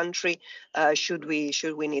here in country, should we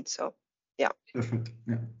need so. Yeah. Perfect.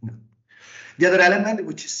 Yeah. The other element,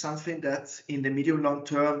 which is something that in the medium long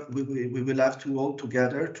term we will have to all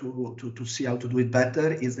together to see how to do it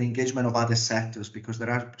better, is the engagement of other sectors, because there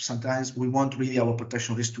are sometimes we want really our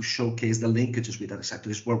protection risk to showcase the linkages with other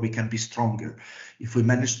sectors where we can be stronger. If we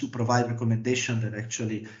manage to provide recommendations that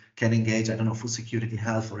actually can engage, I don't know, food security,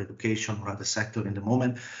 health, or education, or other sector in the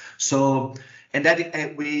moment. So, and that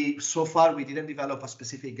so far we didn't develop a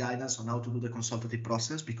specific guidance on how to do the consultative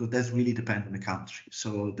process, because that's really dependent on the country.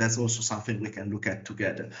 So that's also something we can look at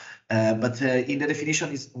together. But in the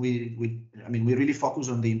definition is we really focus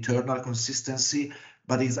on the internal consistency,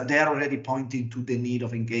 but they are already pointing to the need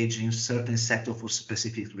of engaging certain sector for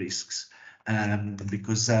specific risks.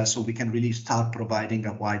 Because so we can really start providing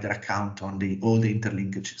a wider account on all the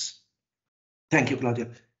interlinkages. Thank you, Claudia.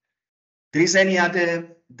 There is any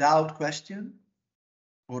other doubt, question,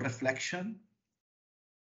 or reflection?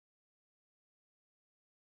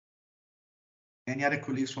 Any other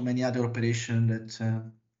colleagues from any other operation that?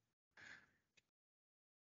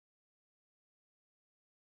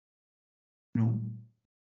 No.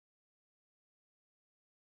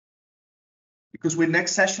 Because with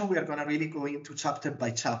next session, we are going to really go into chapter by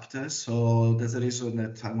chapter. So there's a reason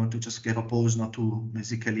that I want to just get a pause, not to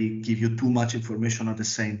basically give you too much information at the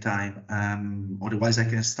same time. Otherwise, I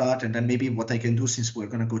can start. And then maybe what I can do, since we're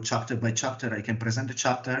going to go chapter by chapter, I can present the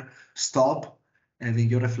chapter, stop, and then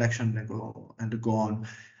your reflection and go on.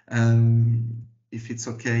 If it's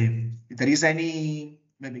okay. If there is any,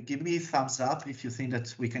 maybe give me a thumbs up if you think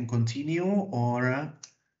that we can continue, or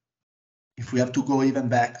if we have to go even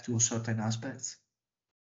back to certain aspects.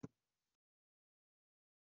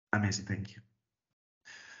 Amazing, thank you.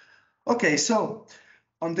 Okay, so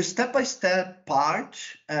on the step-by-step part,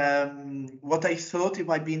 what I thought it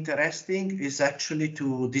might be interesting is actually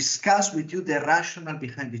to discuss with you the rationale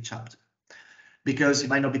behind the chapter. Because it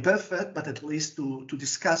might not be perfect, but at least to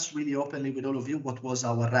discuss really openly with all of you what was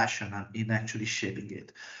our rationale in actually shaping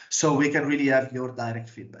it. So we can really have your direct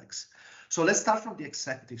feedbacks. So let's start from the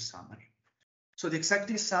executive summary. So the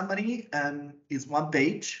executive summary is one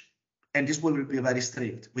page, and this will be very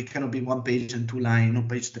strict. We cannot be one page and 2 lines, no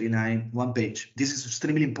page 3 lines, one page. This is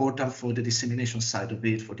extremely important for the dissemination side of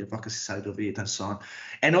it, for the advocacy side of it, and so on.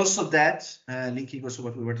 And also that, linking also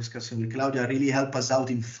what we were discussing with Claudia, really help us out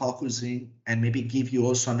in focusing and maybe give you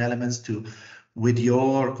also an elements to, with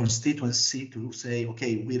your constituency, to say,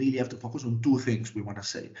 okay, we really have to focus on 2 things we want to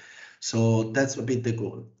say. So that's a bit the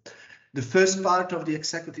goal. The first part of the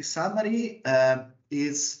executive summary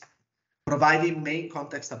is providing main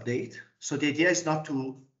context update. So the idea is not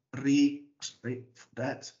to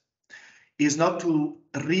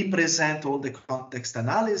represent all the context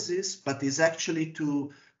analysis, but is actually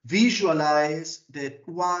to visualize the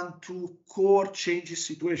 1-2 core changes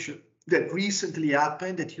situation that recently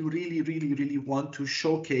happened that you really want to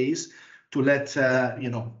showcase to let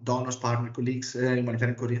donors, partner, colleagues,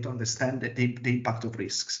 humanitarian coordinator understand the impact of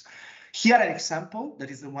risks. Here an example,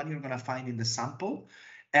 that is the one you're going to find in the sample.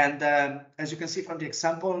 And as you can see from the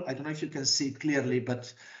example, I don't know if you can see it clearly,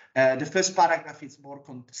 but the first paragraph is more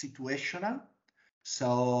situational.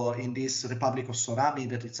 So in this Republic of Sorami,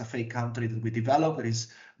 that it's a fake country that we developed, there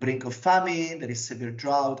is brink of famine, there is severe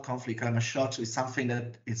drought, conflict, climate shock. So it's something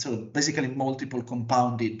that it's basically multiple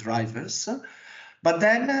compounded drivers. But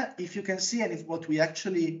then if you can see, and it's what we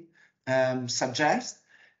actually suggest,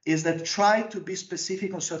 is that try to be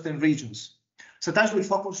specific on certain regions. Sometimes we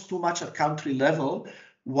focus too much at country level,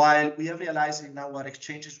 while we are realizing now our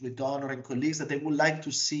exchanges with donor and colleagues that they would like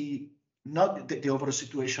to see not the overall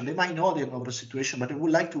situation. They might know the overall situation, but they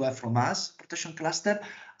would like to have from us, protection cluster,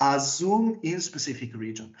 a zoom in specific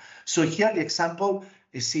region. So here the example,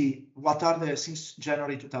 you see what are the, since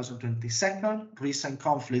January 2022, recent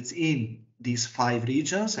conflicts in these 5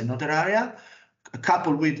 regions, another area,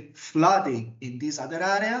 coupled with flooding in this other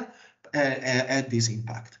area, had this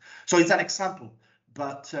impact. So it's an example,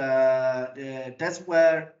 but that's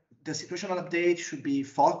where the situational update should be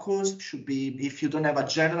focused, should be, if you don't have a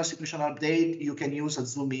general situational update, you can use a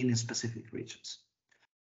zoom in specific regions.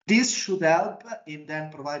 This should help in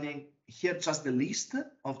then providing here just the list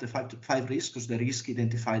of the 5 risks, because the risk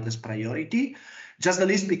identified as priority, just the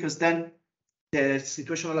list, because then the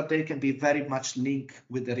situational update can be very much linked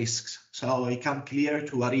with the risks. So it can clear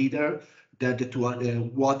to a reader that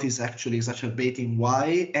what is actually exacerbating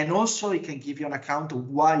why, and also it can give you an account of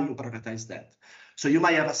why you prioritize that. So you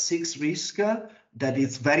might have a 6 risk that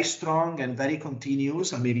is very strong and very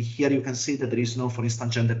continuous, and maybe here you can see that there is no, for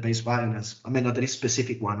instance, gender-based violence. I mean, not there is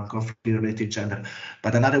specific one on conflict-related gender,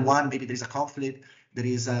 but another one, maybe there is a conflict, there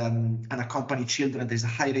is unaccompanied children, there is a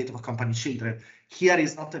high rate of accompanied children. Here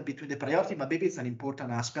is not between the priority, but maybe it's an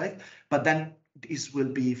important aspect, but then this will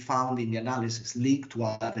be found in the analysis linked to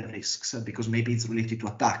other risks, because maybe it's related to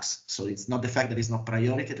attacks. So it's not the fact that it's not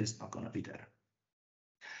priority, that it's not going to be there.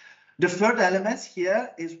 The third element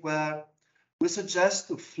here is where we suggest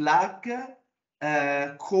to flag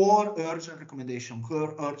core urgent recommendation,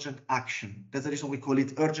 core urgent action. That's the reason we call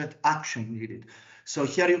it urgent action needed. So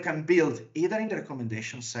here you can build either in the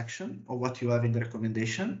recommendation section or what you have in the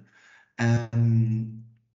recommendation,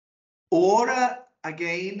 or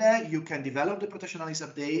again, you can develop the protection analysis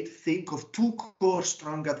update, think of 2 core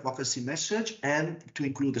strong advocacy message, and to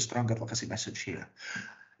include the strong advocacy message here.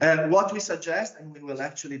 What we suggest, and we will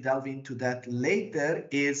actually delve into that later,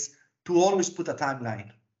 is to always put a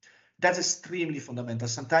timeline. That's extremely fundamental.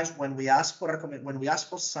 Sometimes when we ask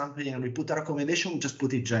for something and we put a recommendation, we just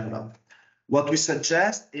put it general. What we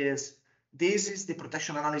suggest is this is the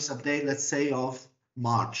protection analysis update, let's say, of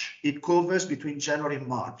March. It covers between January and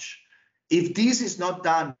March. If this is not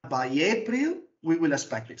done by April, we will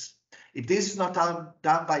expect this. If this is not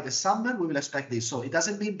done by the summer, we will expect this. So it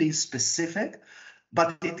doesn't mean being specific,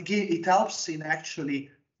 but it helps in actually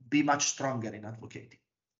be much stronger in advocating.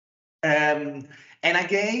 And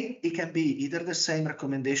again, it can be either the same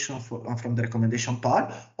recommendation from the recommendation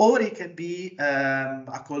part, or it can be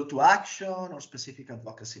a call to action or specific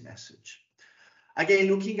advocacy message. Again,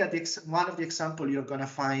 looking at one of the examples you're going to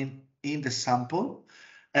find in the sample.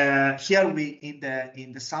 Here in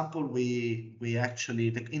the sample we actually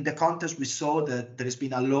in the context we saw that there has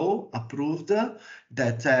been a law approved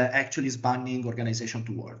that actually is banning organization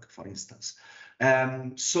to work, for instance.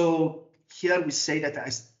 So here we say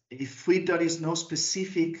that if there is no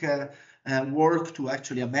specific work to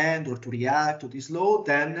actually amend or to react to this law,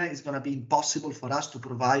 then it's going to be impossible for us to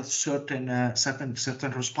provide certain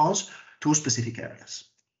response to specific areas.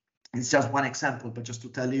 It's just one example, but just to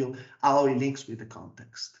tell you how it links with the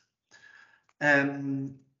context.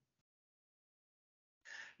 Then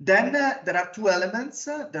there are 2 elements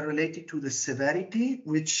that are related to the severity,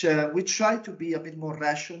 which we try to be a bit more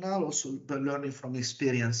rational, also learning from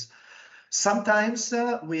experience. Sometimes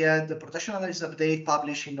we had the protection analysis update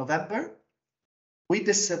published in November with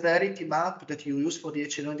the severity map that you use for the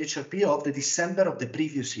HNO and the HRP of the December of the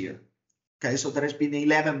previous year. Okay, so there has been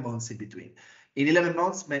 11 months in between. In 11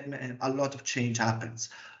 months, a lot of change happens.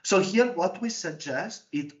 So here, what we suggest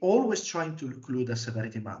is always trying to include a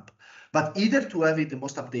severity map, but either to have it the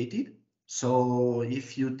most updated. So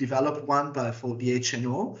if you develop one for the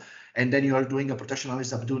HNO, and then you are doing a protection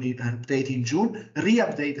analysis update in June,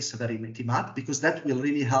 re-update the severity map, because that will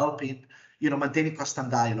really help in maintaining constant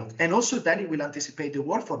dialogue. And also then it will anticipate the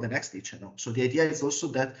work for the next HNO. So the idea is also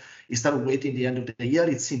that instead of waiting the end of the year,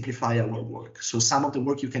 it simplify our work. So some of the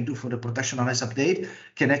work you can do for the protection analysis update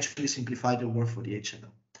can actually simplify the work for the HNO.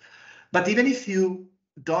 But even if you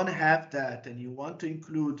don't have that and you want to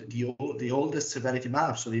include the oldest severity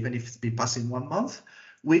map, so even if it's been passing 1 month,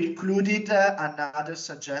 we included another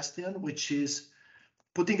suggestion, which is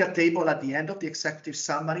putting a table at the end of the executive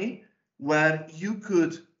summary where you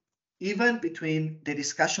could, even between the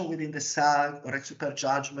discussion within the SAG or expert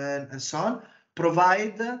judgment and so on,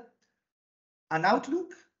 provide an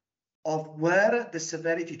outlook of where the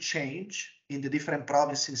severity change in the different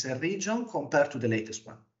provinces and region compared to the latest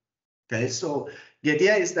one. Okay, so the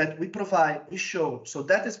idea is that we show, so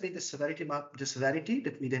that has been the severity map, the severity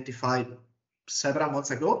that we identified several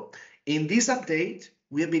months ago. In this update,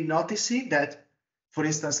 we have been noticing that, for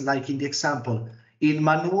instance, like in the example, in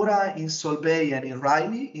Manura, in Solvay, and in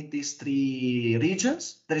Riley, in these 3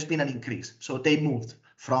 regions, there has been an increase. So they moved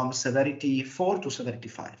from severity 4 to severity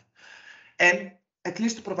 5, and at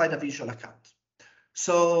least to provide a visual account.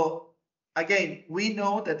 So again, we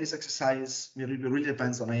know that this exercise really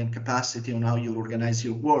depends on IM capacity, on how you organize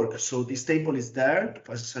your work. So this table is there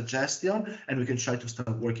as a suggestion, and we can try to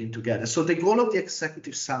start working together. So the goal of the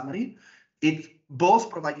executive summary, it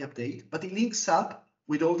both provide the update, but it links up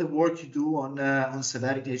with all the work you do on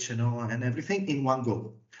severity, HNO, and everything in one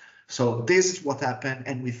go. So this is what happened,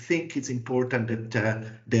 and we think it's important that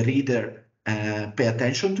the reader pay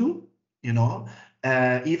attention to,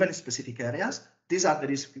 even in specific areas. These are the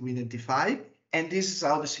risks we identify, and this is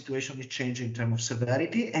how the situation is changing in terms of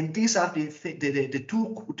severity. And these are the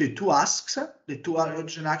two asks, the two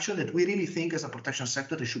urgent actions that we really think as a protection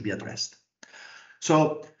sector they should be addressed.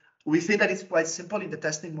 So we think that it's quite simple in the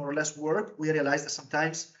testing, more or less work. We realize that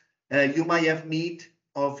sometimes you might have need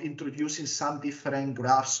of introducing some different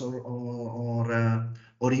graphs or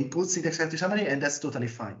inputs in the executive summary, and that's totally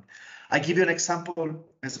fine. I give you an example,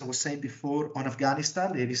 as I was saying before, on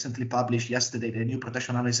Afghanistan. They recently published yesterday the new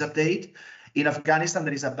protection analysis update. In Afghanistan,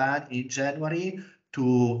 there is a ban in January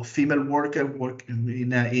to female workers work in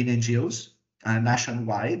NGOs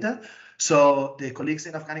nationwide. So the colleagues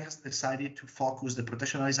in Afghanistan decided to focus the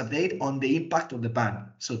protection analysis update on the impact of the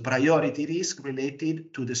ban. So priority risk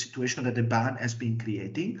related to the situation that the ban has been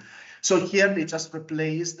creating. So here they just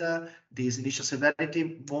replaced this initial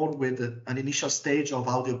severity more with an initial stage of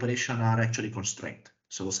how the operations are actually constrained.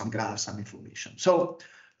 So some graphs, some information. So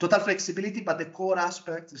total flexibility, but the core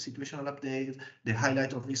aspect, the situational update, the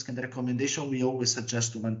highlight of risk and the recommendation, we always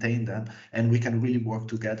suggest to maintain them, and we can really work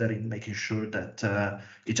together in making sure that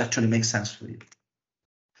it actually makes sense for you.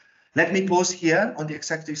 Let me pause here on the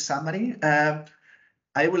executive summary.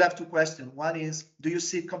 I will have two questions. One is, do you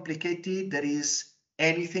see it complicated? There is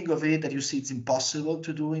anything of it that you see it's impossible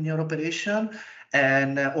to do in your operation,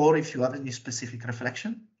 and or if you have any specific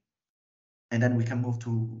reflection, and then we can move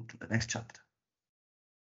to the next chapter.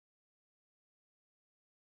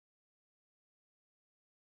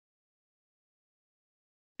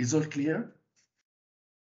 Is all clear?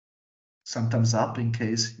 Some thumbs up in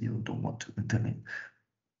case you don't want to intervene.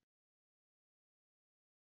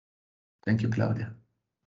 Thank you, Claudia.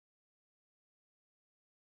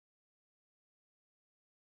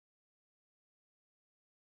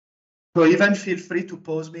 So even feel free to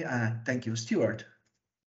pause me. Thank you, Stuart.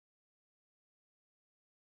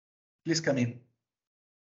 Please come in.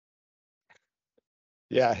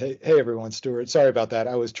 Yeah, hey everyone, Stuart. Sorry about that.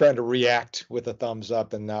 I was trying to react with a thumbs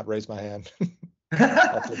up and not raise my hand.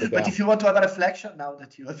 But if you want to have a reflection now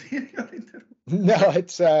that you have been your interview. No,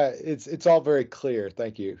 it's all very clear.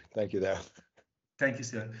 Thank you though. Thank you,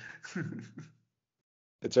 Stuart.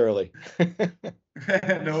 It's early.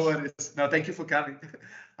 No worries. No, thank you for coming.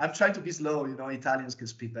 I'm trying to be slow. Italians can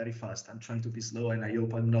speak very fast. I'm trying to be slow, and I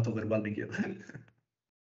hope I'm not overwhelming you.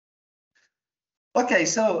 Okay,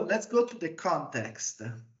 so let's go to the context.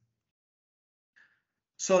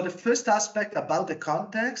 So the first aspect about the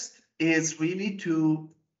context is really to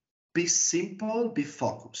be simple, be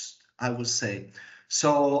focused, I would say.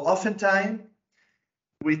 So oftentimes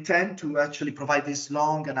we tend to actually provide this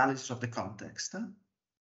long analysis of the context.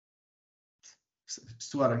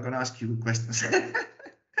 Stuart, I'm going to ask you questions.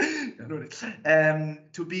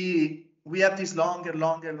 We have this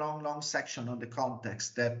long section on the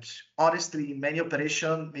context that honestly, in many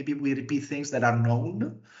operations, maybe we repeat things that are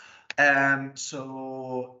known.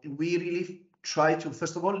 So we really try to,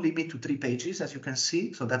 first of all, limit to 3 pages, as you can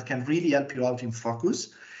see, so that can really help you out in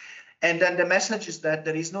focus. And then the message is that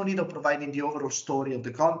there is no need of providing the overall story of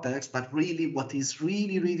the context, but really what is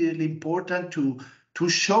really important to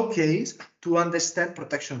showcase, to understand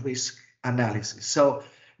protection risk analysis. So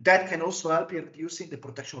that can also help in reducing the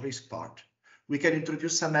protection risk part. We can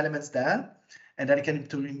introduce some elements there, and then it can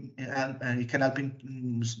help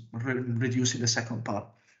in reducing the second part.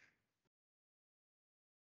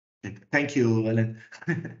 Thank you, Ellen.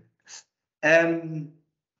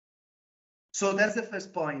 So that's the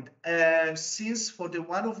first point. Since for the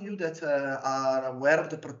one of you that are aware of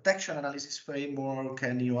the protection analysis framework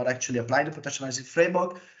and you are actually applying the protection analysis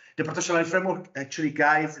framework, the protection analysis framework actually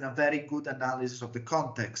guides in a very good analysis of the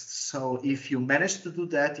context. So if you manage to do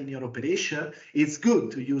that in your operation, it's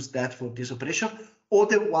good to use that for this operation.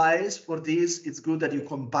 Otherwise, for this, it's good that you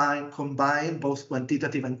combine both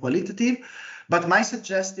quantitative and qualitative. But my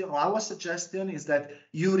suggestion, or our suggestion, is that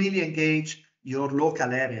you really engage your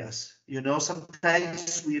local areas.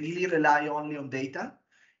 Sometimes we really rely only on data,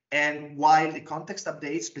 and while the context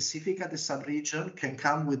update specific at the sub-region can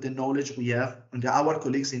come with the knowledge we have and our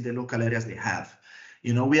colleagues in the local areas they have.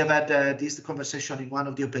 We have had this conversation in one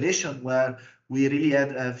of the operations where we really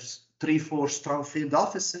had 3, 4 strong field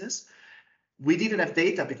offices, we didn't have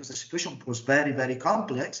data because the situation was very, very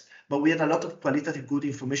complex, but we had a lot of qualitative good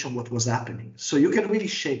information what was happening. So you can really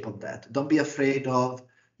shape on that. Don't be afraid of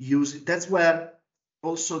using. That's where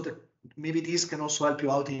also maybe this can also help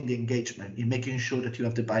you out in the engagement, in making sure that you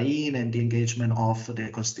have the buy-in and the engagement of the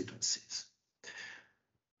constituencies.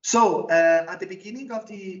 So at the beginning of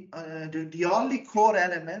the only core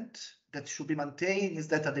element that should be maintained is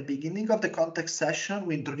that at the beginning of the context session,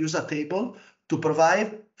 we introduce a table to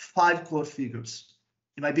provide 5 core figures.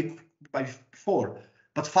 It might be by 4,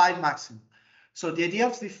 but 5 maximum. So the idea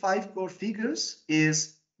of the 5 core figures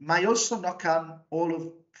might also not come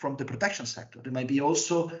from the protection sector. There might be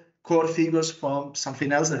also core figures from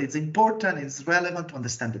something else that is important, is relevant to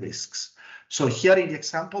understand the risks. So here in the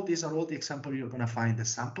example, these are all the examples you're going to find in the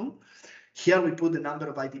sample. Here we put the number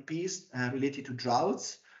of IDPs related to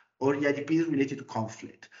droughts or the IDPs related to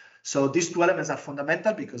conflict. So these 2 elements are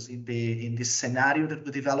fundamental because in this scenario that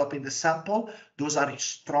we develop in the sample, those are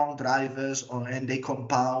strong drivers and they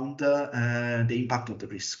compound the impact of the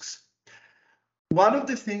risks. One of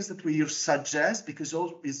the things that we suggest, because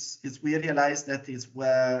we realize that is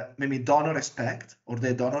where maybe donor expect, or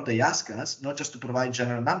the donor, they ask us, not just to provide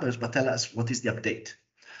general numbers, but tell us what is the update.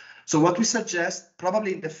 So what we suggest,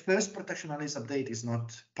 probably in the first protection analysis update is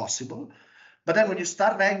not possible, but then when you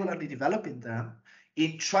start regularly developing them,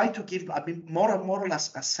 it try to give a bit more or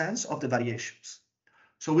less a sense of the variations.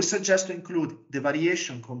 So we suggest to include the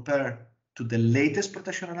variation compared to the latest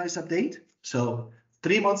protection analysis update. So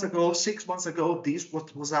 3 months ago, 6 months ago, this is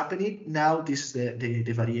what was happening. Now this is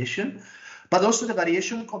the variation, but also the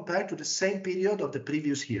variation compared to the same period of the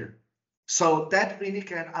previous year. So that really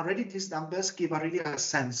can already, these numbers give a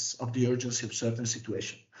sense of the urgency of certain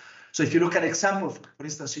situation. So if you look at examples, for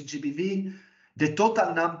instance, in GBV, the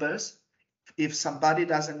total numbers, if somebody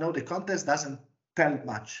doesn't know the context, doesn't tell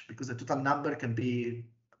much because the total number can be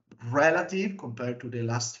relative compared to the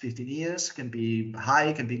last 15 years, can be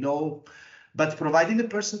high, can be low. But providing the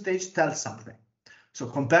percentage tells something. So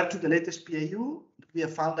compared to the latest PAU, we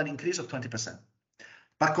have found an increase of 20%.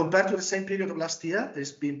 But compared to the same period of last year,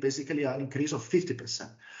 there's been basically an increase of 50%.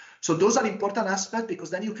 So those are important aspects because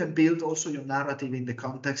then you can build also your narrative in the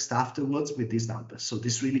context afterwards with these numbers. So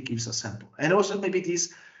this really gives a sample. And also maybe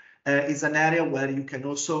this is an area where you can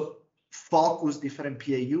also focus different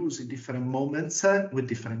PAUs in different moments with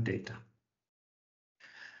different data.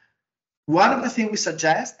 One of the things we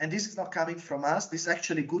suggest, and this is not coming from us, this is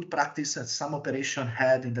actually good practice that some operation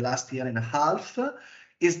had in the last year and a half,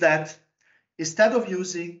 is that instead of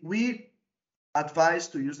we advise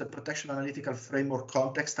to use the protection analytical framework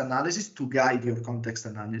context analysis to guide your context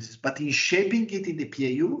analysis, but in shaping it in the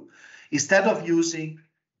PAU, instead of using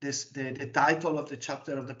the title of the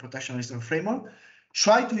chapter of the protection analytical framework,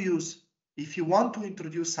 try to use, if you want to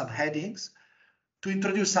introduce subheadings, to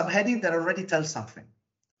introduce subheading that already tell something.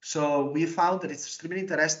 So we found that it's extremely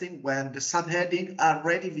interesting when the subheading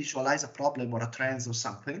already visualize a problem or a trend or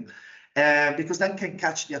something, because that can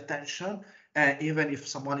catch the attention, even if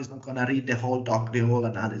someone is not going to read the whole doc, the whole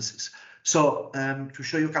analysis. So to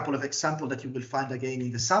show you a couple of examples that you will find again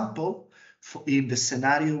in the sample, in the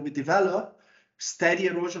scenario we develop, steady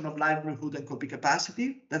erosion of livelihood and copy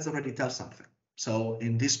capacity, that's already tells something. So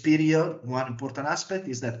in this period, one important aspect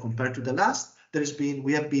is that compared to the last,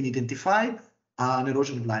 we have been identified an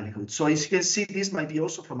erosion of livelihood. So as you can see, this might be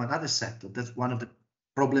also from another sector. That's one of the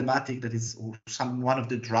problematic that is one of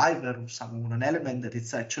the driver of an element that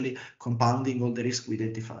it's actually compounding all the risk we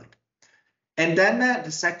identified. And then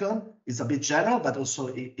the second is a bit general, but also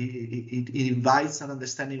it invites an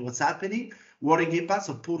understanding what's happening, worrying impacts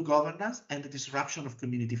of poor governance and the disruption of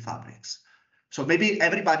community fabrics. So maybe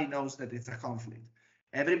everybody knows that it's a conflict.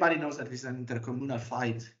 Everybody knows that it's an intercommunal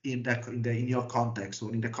fight in your context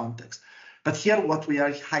or in the context. But here, what we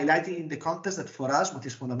are highlighting in the context that for us, what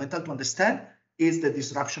is fundamental to understand is the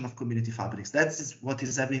disruption of community fabrics. That is what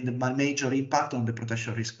is having the major impact on the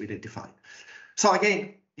protection risk we identified. So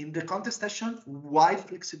again, in the context session, wide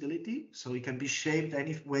flexibility, so it can be shaped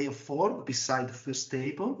any way or form beside the first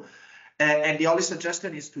table. And the only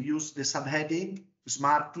suggestion is to use the subheading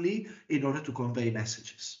smartly in order to convey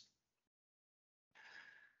messages.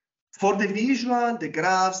 For the visual, the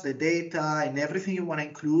graphs, the data, and everything you want to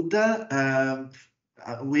include,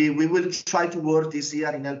 we will try to work this year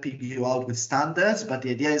in helping you out with standards, but the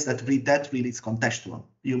idea is that really is contextual.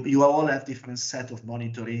 You all have different set of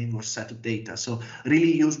monitoring or set of data, so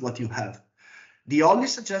really use what you have. The only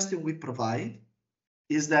suggestion we provide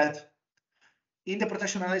is that in the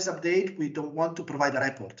protection analysis update, we don't want to provide a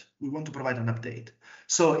report. We want to provide an update.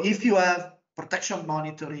 So if you have protection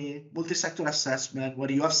monitoring, multi-sector assessment,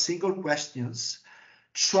 where you have single questions,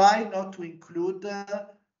 try not to include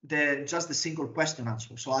just the single question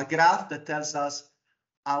answer. So a graph that tells us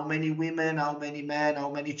how many women, how many men,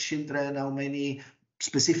 how many children, how many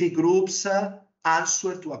specific groups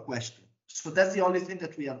answer to a question. So that's the only thing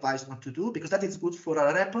that we advise not to do, because that is good for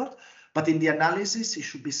a report, but in the analysis, it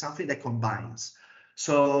should be something that combines.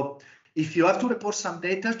 So if you have to report some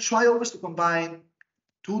data, try always to combine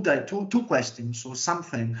two questions or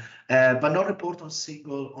something, but not report on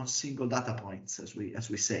single data points, as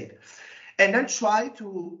we said. And then try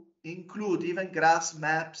to include even graphs,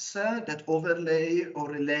 maps that overlay or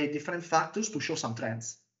relay different factors to show some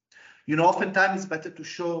trends. You know, oftentimes it's better to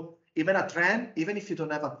show even a trend, even if you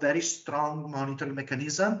don't have a very strong monitoring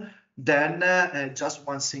mechanism, than just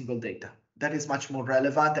one single data. That is much more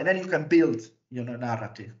relevant, and then you can build, you know,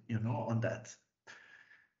 narrative, you know, on that.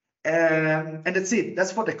 And that's it.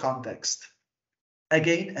 That's for the context.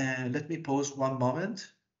 Again, let me pause one moment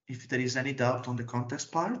if there is any doubt on the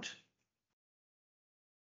context part.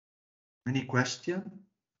 Any question?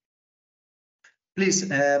 Please,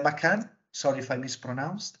 Makan. Sorry if I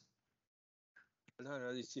mispronounced.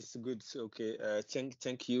 No, this is good. Okay,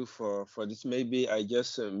 thank you for this. Maybe I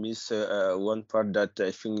just miss one part that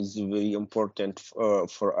I think is very important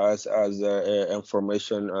for us as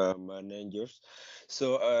information managers.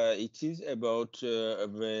 So it is about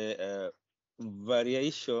the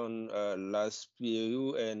variation last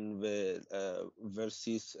PAU and the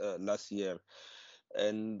versus last year.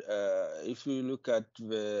 And if you look at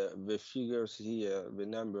the figures here, the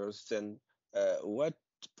numbers, then what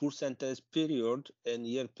percentage period and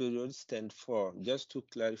year period stand for? Just to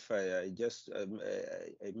clarify,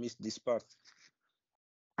 I missed this part.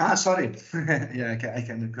 Ah, sorry. Yeah, I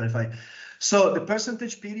can clarify. So the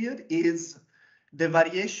percentage period is the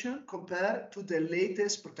variation compared to the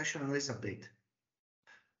latest protection analysis update.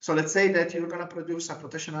 So let's say that you're going to produce a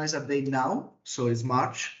protection analysis update now, so it's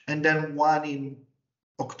March, and then one in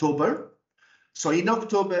October. So in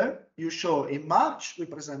October, you show in March, we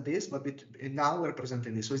present this, but now we're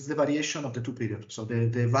presenting this. So it's the variation of the two periods. So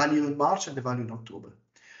the value in March and the value in October.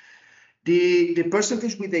 The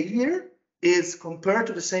percentage with the year is compared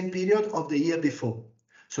to the same period of the year before.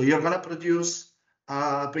 So you're going to produce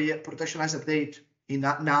a protection analysis update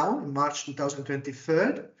now in March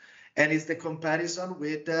 2023, and it's the comparison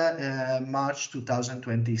with March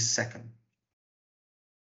 2022.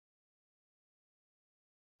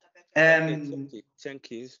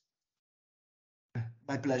 Thank you.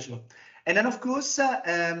 My pleasure. And then, of course,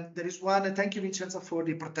 there is one. Thank you, Vincenzo, for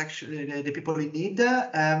the protection, the people in need.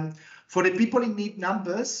 For the people in need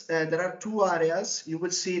numbers, there are two areas. You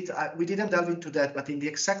will see it. We didn't delve into that, but in the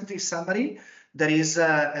executive summary, there is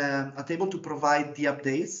a table to provide the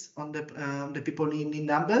updates on the people in need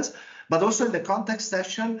numbers. But also in the context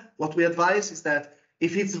section, what we advise is that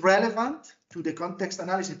if it's relevant to the context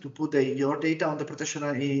analysis to put your data on the protection,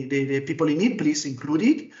 the people in need, please include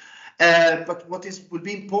it. But what will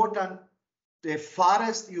be important, the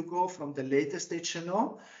farthest you go from the latest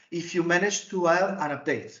HNO, if you manage to have an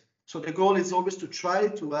update. So the goal is always to try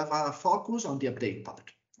to have a focus on the update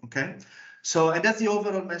part. Okay. So, and that's the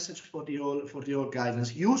overall message for the all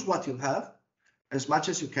guidance. Use what you have as much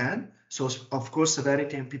as you can. So of course,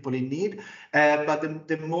 severity and people in need. But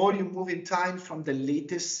the more you move in time from the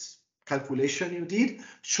latest calculation you did,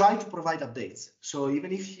 try to provide updates. So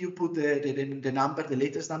even if you put the number, the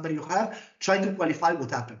latest number you have, try to qualify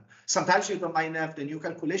what happened. Sometimes you don't mind have the new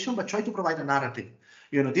calculation, but try to provide a narrative.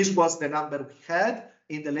 You know, this was the number we had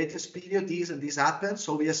in the latest period, this and this happened.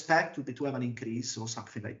 So we expect to have an increase or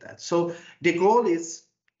something like that. So the goal is,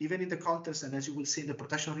 even in the context, and as you will see in the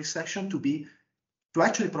protection risk section, to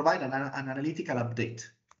actually provide an analytical update.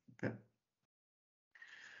 Okay.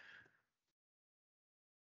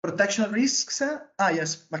 Protection risks.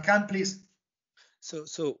 Yes, Makan, please.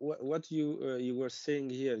 So what you were saying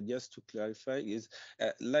here, just to clarify, is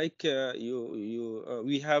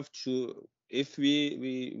we have to, if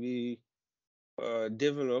we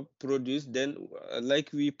develop, produce, then like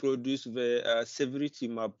we produce the severity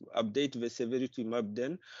map, update the severity map,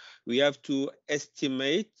 then we have to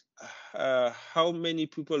estimate how many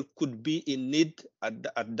people could be in need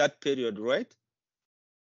at that period, right?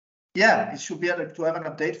 Yeah, it should be able to have an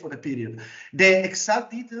update for the period. The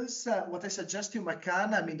exact details, what I suggest you,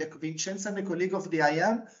 Makan, I mean, the Vincenzo and the colleague of the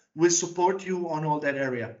IM will support you on all that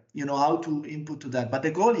area, you know, how to input to that. But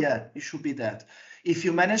the goal, yeah, it should be that. If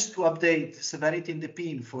you manage to update severity in the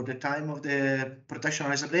PIN for the time of the protection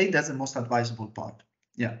analysis update, that's the most advisable part.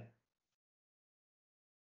 Yeah.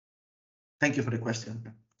 Thank you for the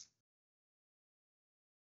question.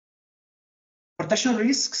 Protection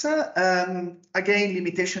risks, again,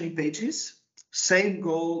 limitation in pages, same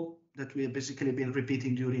goal that we have basically been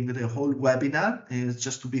repeating during the whole webinar is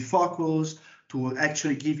just to be focused, to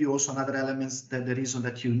actually give you also another elements that the reason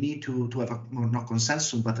that you need to have a more not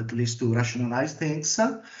consensus, but at least to rationalize things.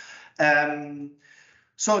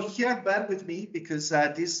 So here, bear with me because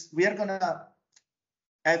we are gonna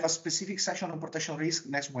have a specific section on protection risk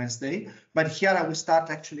next Wednesday, but here I will start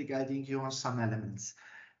actually guiding you on some elements.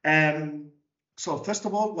 So first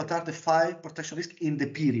of all, what are the 5 protection risks in the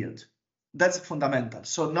period? That's fundamental.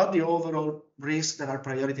 So not the overall risks that are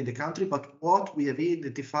priority in the country, but what we have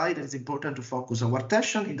identified that is important to focus our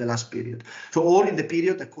attention in the last period. So or in the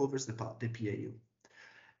period that covers the PAU.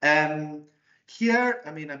 Here,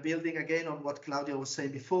 I mean, I'm building again on what Claudia was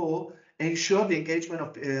saying before, ensure the engagement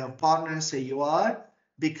of partners, AoR,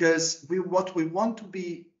 because what we want to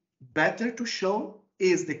be better to show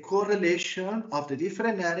is the correlation of the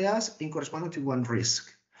different areas in corresponding to one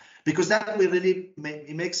risk. Because that will really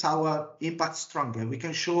it makes our impact stronger. We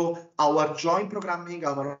can show our joint programming,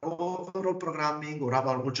 our overall programming, or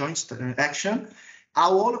our joint action,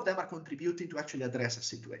 how all of them are contributing to actually address a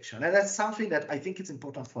situation. And that's something that I think is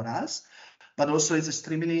important for us, but also is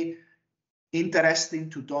extremely interesting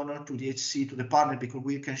to donor, to the HC, to the partner, because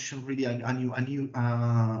we can show really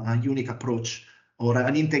a unique approach or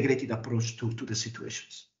an integrated approach to the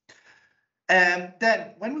situations. And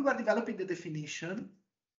then when we were developing the definition,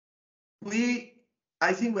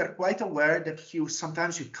 I think we're quite aware that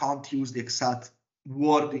sometimes you can't use the exact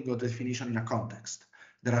wording of the definition in a context.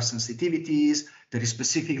 There are sensitivities, there is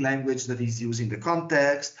specific language that is used in the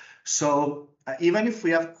context. So even if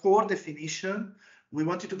we have core definition, we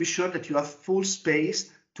wanted to be sure that you have full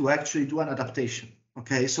space to actually do an adaptation.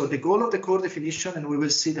 Okay, so the goal of the core definition, and we will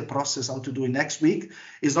see the process how to do it next week,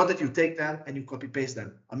 is not that you take them and you copy paste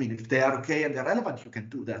them. I mean, if they are okay and they're relevant, you can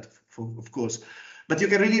do that, of course. But you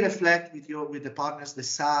can really reflect with the partners, the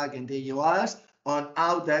SAG and the AoRs, on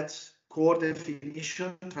how that core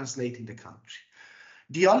definition translates in the country.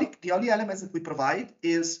 The only elements that we provide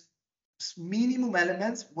is minimum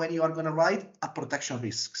elements when you are going to write a protection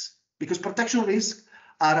risks, because protection risks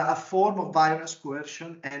are a form of violence,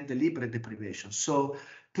 coercion, and deliberate deprivation. So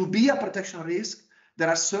to be a protection risk, there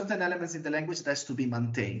are certain elements in the language that has to be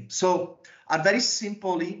maintained. So a very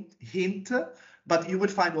simple hint, but you will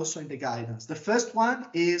find also in the guidance. The first one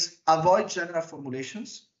is avoid general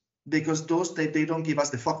formulations, because those they don't give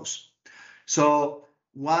us the focus. So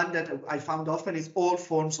one that I found often is all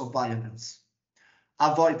forms of violence.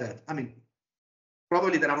 Avoid that. I mean,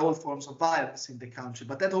 probably there are all forms of violence in the country,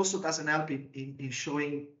 but that also doesn't help in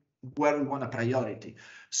showing where we want a priority.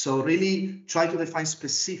 So really try to define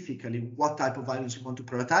specifically what type of violence you want to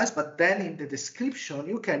prioritize, but then in the description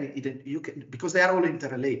you can because they are all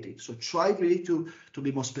interrelated. So try really to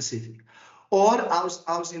be more specific. Or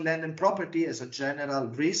housing, land and property as a general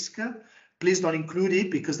risk. Please don't include it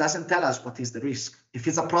because it doesn't tell us what is the risk. If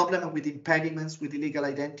it's a problem with impediments with illegal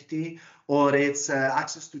identity, or it's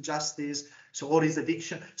access to justice, or is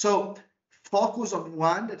eviction. So focus on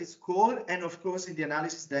one that is core, and of course in the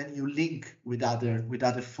analysis then you link with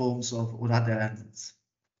other forms of or other elements.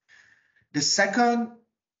 The second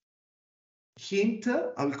hint,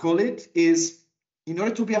 I will call it, is in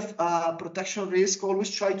order to be a protection risk, always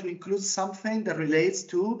try to include something that relates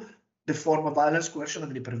to the form of violence, coercion,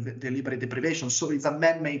 and deliberate deprivation. So it's a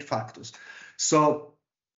man-made factors. So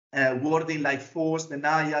wording like force,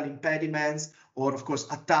 denial, impediments, or of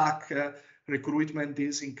course attack, recruitment.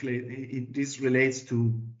 This relates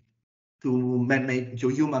to man-made, to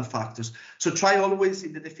human factors. So try always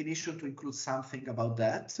in the definition to include something about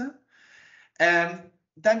that. And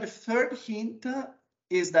then the third hint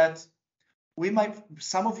is that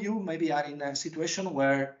some of you maybe are in a situation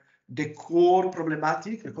where the core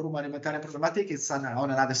problematic, the core humanitarian problematic is on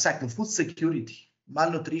another sector, food security,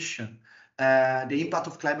 malnutrition, the impact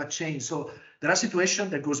of climate change. So there are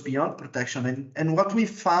situations that goes beyond protection. And what we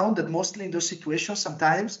found that mostly in those situations,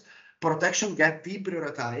 sometimes protection get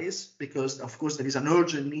deprioritized because of course there is an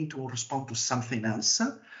urgent need to respond to something else.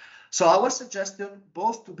 So our suggestion,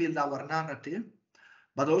 both to build our narrative,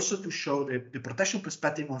 but also to show the protection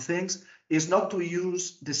perspective on things, is not to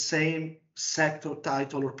use the same sector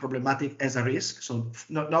title or problematic as a risk. So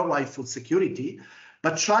not like food security,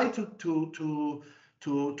 but try to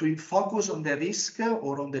focus on the risk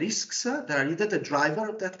or on the risks that are either the driver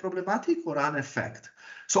of that problematic or an effect.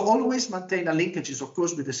 So always maintain a linkages, of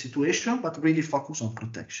course, with the situation, but really focus on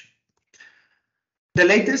protection. The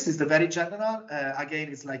latest is the very general. Again,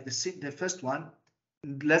 it's like the first one.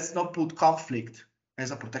 Let's not put conflict as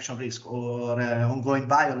a protection risk or ongoing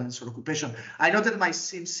violence or occupation. I know that might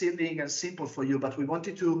seem silly and simple for you, but we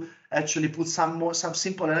wanted to actually put some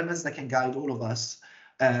simple elements that can guide all of us.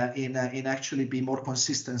 in actually be more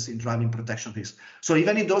consistent in driving protection risk. So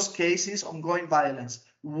even in those cases, ongoing violence,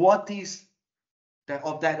 what is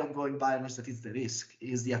of that ongoing violence that is the risk?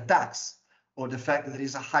 Is the attacks or the fact that there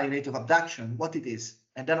is a high rate of abduction, what it is?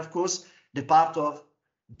 And then, of course, the part of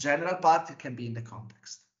general part, it can be in the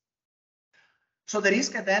context. So the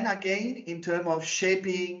risk, and then again, in terms of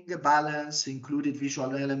shaping the balance, included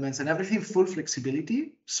visual elements and everything, full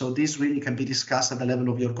flexibility. So this really can be discussed at the level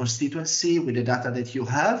of your constituency with the data that you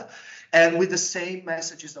have. And with the same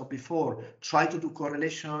messages of before, try to do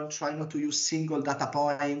correlation, try not to use single data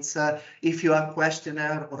points. If you have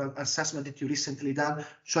questionnaire or an assessment that you recently done,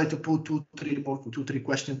 try to put two, three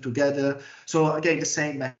questions together. So again, the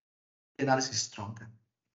same analysis is stronger.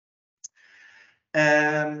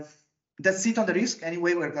 That's it on the risk.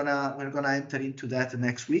 Anyway, we're gonna enter into that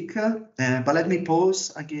next week. But let me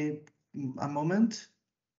pause again a moment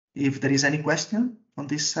if there is any question on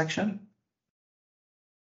this section.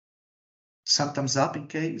 Some thumbs up in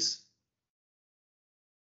case.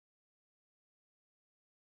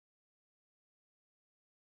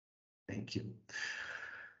 Thank you.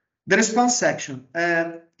 The response section.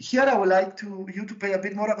 Here I would like you to pay a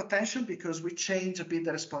bit more of attention because we change a bit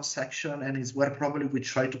the response section, and it's where probably we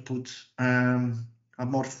try to put a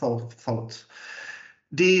more thought.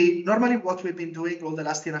 Normally what we've been doing all the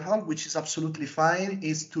last year and a half, which is absolutely fine,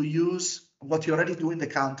 is to use what you already do in the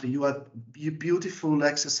country. You have beautiful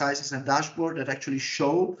exercises and dashboard that actually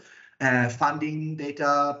show funding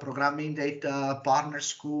data, programming data, partner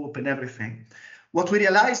scope, and everything. What we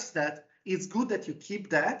realized is that it's good that you keep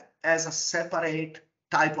that as a separate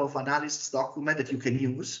type of analysis document that you can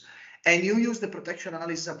use, and you use the protection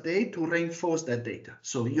analysis update to reinforce that data.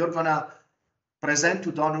 So you're gonna present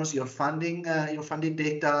to donors your funding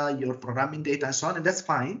data, your programming data, and so on, and that's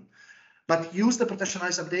fine. But use the protection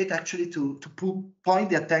analysis update actually to point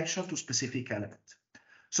the attention to specific elements.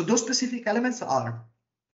 So those specific elements are,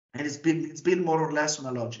 and it's built more or less on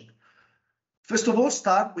a logic. First of all,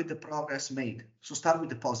 start with the progress made. So start with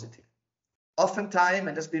the positive. Oftentimes,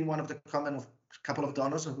 and that's been one of the common of a couple of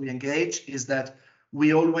donors that we engage, is that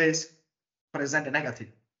we always present the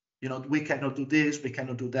negative. You know, we cannot do this, we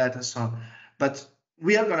cannot do that, and so on. But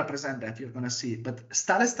we are going to present that, you're going to see it. But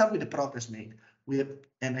let's start with the progress made.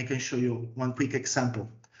 And I can show you one quick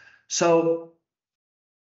example. So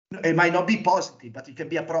it might not be positive, but it can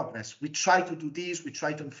be a progress. We try to do this, we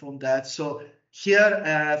try to inform that. So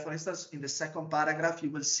here, for instance, in the second paragraph, you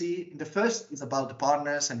will see in the first is about the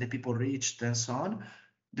partners and the people reached and so on.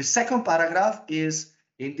 The second paragraph is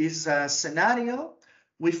in this scenario,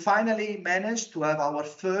 we finally managed to have our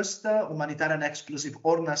first humanitarian explosive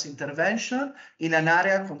ordnance intervention in an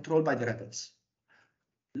area controlled by the rebels.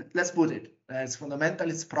 Let's put it. It's fundamental,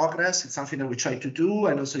 it's progress, it's something that we try to do,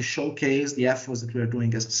 and also showcase the efforts that we are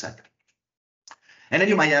doing as a sector. And then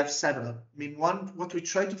you might have several. I mean, what we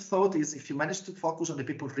try to thought is if you manage to focus on the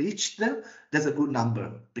people reached, that's a good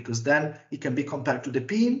number, because then it can be compared to the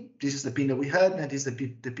PIN. This is the PIN that we had, and this is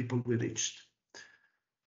the people we reached.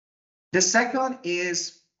 The second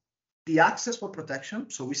is the access for protection.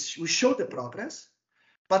 So we show the progress,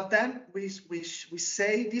 but then we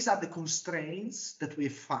say these are the constraints that we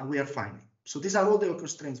are finding. So these are all the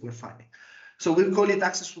constraints we're finding. So we'll call it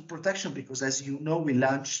access for protection because, as you know, we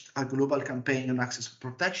launched a global campaign on access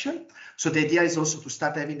for protection. So the idea is also to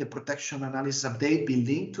start having the protection analysis update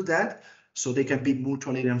building to that, so they can be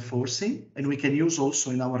mutually reinforcing, and we can use also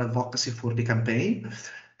in our advocacy for the campaign.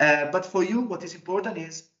 But for you, what is important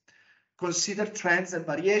is consider trends and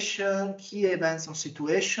variation, key events or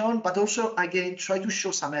situation, but also, again, try to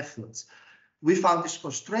show some efforts. We found this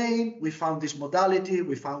constraint, we found this modality,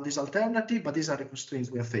 we found this alternative, but these are the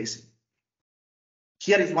constraints we are facing.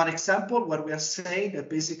 Here is one example where we are saying that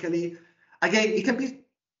basically, again, it can be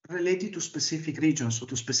related to specific regions or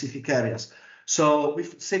to specific areas. So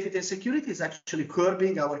with safety and security is actually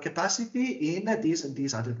curbing our capacity in these and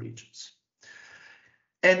these other regions.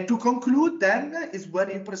 And to conclude then is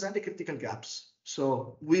when you present the critical gaps.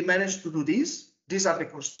 So we managed to do this. These are the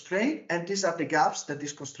constraints, and these are the gaps that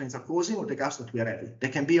these constraints are causing, or the gaps that we are having. They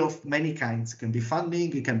can be of many kinds. It can be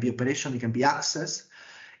funding, it can be operation, it can be access.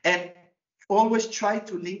 And always try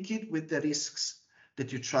to link it with the risks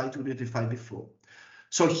that you try to identify before.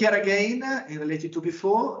 So here again, related to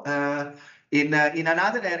before, in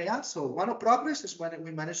another area, so one of progress is when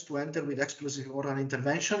we managed to enter with explosive oral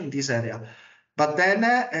intervention in this area. But then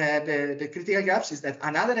the critical gaps is that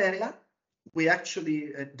another area, we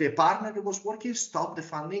actually, the partner that was working stopped the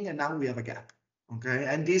funding, and now we have a gap, okay?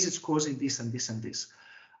 And this is causing this and this and this.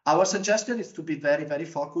 Our suggestion is to be very, very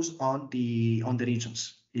focused on the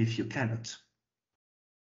regions, if you cannot.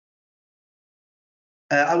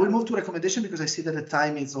 I will move to recommendation because I see that the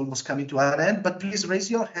time is almost coming to an end, but please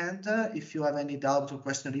raise your hand if you have any doubt or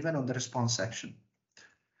question, even on the response section.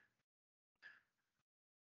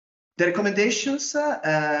 The recommendations,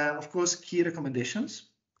 of course, key recommendations.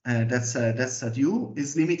 That's due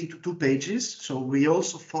is limited to 2 pages. So we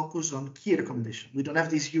also focus on key recommendations. We don't have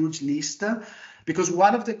this huge list because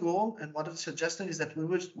one of the goal and one of the suggestion is that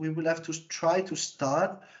we will have to try to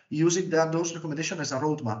start using those recommendations as a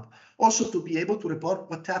roadmap, also to be able to report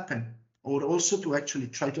what happened, or also to actually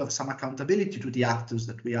try to have some accountability to the actors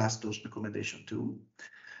that we ask those recommendations to.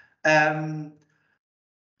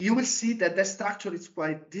 You will see that the structure is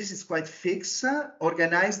quite fixed.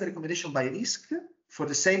 Organize the recommendation by risk for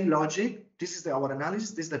the same logic. This is our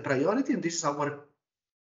analysis, this is the priority, and this is our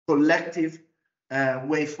collective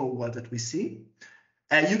way forward that we see.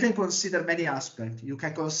 You can consider many aspects. You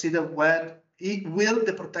can consider will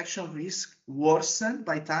the protection risk worsen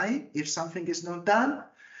by time if something is not done?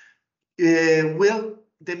 Will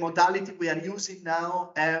the modality we are using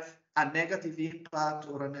now have a negative impact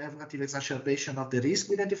or a negative exacerbation of the risk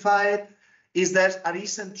we identified? Is there a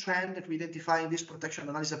recent trend that we identify in this protection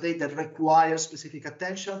analysis update that requires specific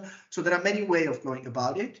attention? So there are many ways of going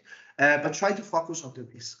about it, but try to focus on the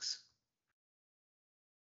risks.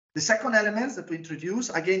 The second element that we introduce,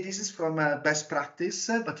 again, this is from best practice,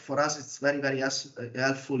 but for us it's very, very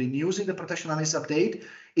helpful in using the protection analysis update,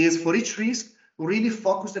 is for each risk, really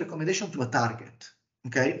focus the recommendation to a target,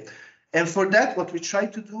 okay? And for that, what we try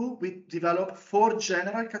to do, we develop 4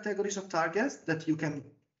 general categories of targets that you can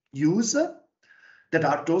use, that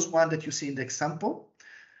are those ones that you see in the example.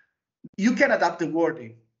 You can adapt the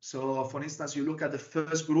wording. So for instance, you look at the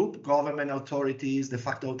first group, government authorities, de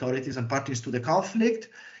facto authorities and parties to the conflict.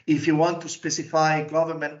 If you want to specify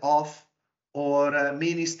government of or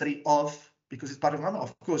ministry of, because it's part of one,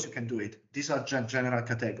 of course you can do it. These are general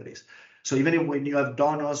categories. So even when you have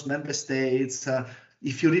donors, member states,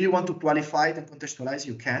 if you really want to qualify it and contextualize,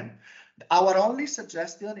 you can. Our only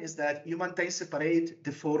suggestion is that you maintain separate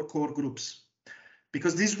the 4 core groups,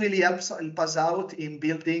 because this really helps us out in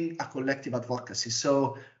building a collective advocacy.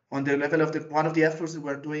 So on the level of one of the efforts that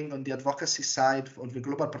we're doing on the advocacy side for the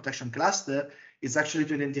global protection cluster is actually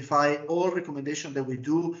to identify all recommendations that we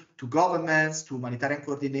do to governments, to humanitarian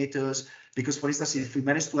coordinators, because for instance, if we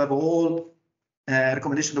manage to have all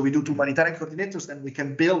recommendation that we do to humanitarian coordinators, then we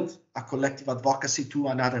can build a collective advocacy to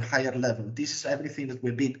another higher level. This is everything that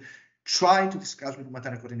we've been trying to discuss with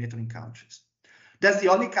humanitarian coordinator in countries. That's the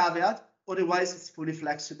only caveat. Otherwise, it's fully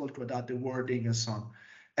flexible to adapt the wording and so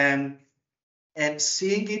on. And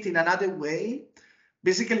seeing it in another way,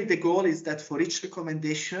 basically the goal is that for each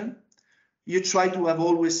recommendation, you try to have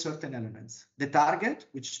always certain elements. The target,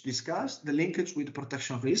 which discussed, the linkage with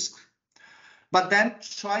protection risk, but then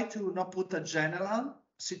try to not put a general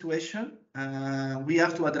situation. We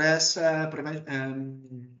have to address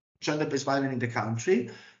gender-based violence in the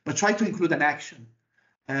country, but try to include an action,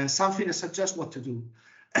 something that suggests what to do.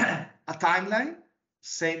 A timeline,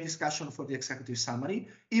 same discussion for the executive summary,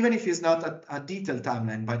 even if it's not a detailed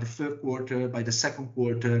timeline by the 3rd quarter, by the 2nd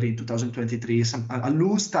quarter in 2023, a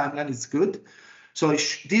loose timeline is good. So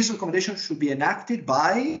these recommendations should be enacted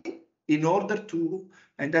by, in order to,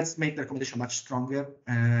 and that's make the recommendation much stronger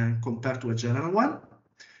compared to a general one.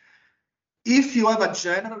 If you have a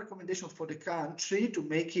general recommendation for the country to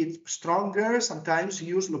make it stronger, sometimes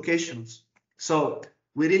use locations. So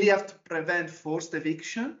we really have to prevent forced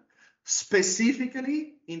eviction,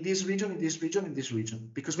 specifically in this region, in this region, in this region,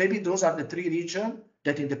 because maybe those are the 3 regions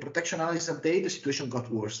that in the protection analysis update, the situation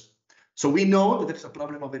got worse. So we know that there's a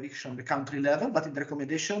problem of eviction at the country level, but in the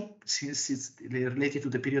recommendation, since it's related to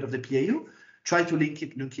the period of the PAU, try to link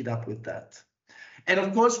it up with that. And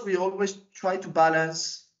of course, we always try to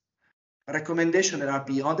balance recommendations that are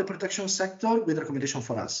beyond the protection sector with recommendation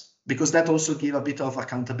for us, because that also gives a bit of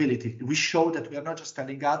accountability. We show that we are not just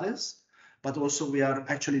telling others, but also we are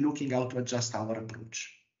actually looking how to adjust our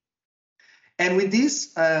approach. And with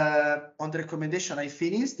this, on the recommendation, I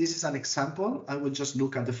finished. This is an example. I will just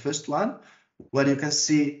look at the first one, where you can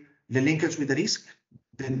see the linkage with the risk,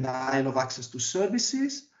 denial of access to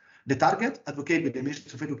services, the target, advocate with the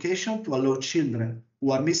Ministry of Education to allow children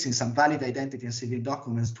who are missing some valid identity and civil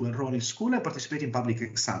documents to enroll in school and participate in public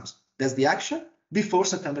exams. That's the action before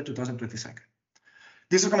September 2022.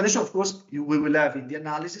 This recommendation, of course, we will have in the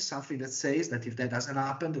analysis something that says that if that doesn't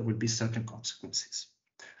happen, there will be certain consequences.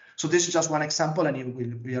 So this is just one example, and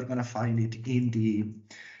we are going to find it in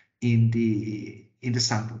the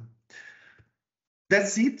sample.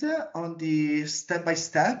 That's it on the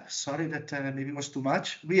step-by-step. Sorry that maybe it was too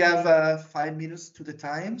much. We have 5 minutes to the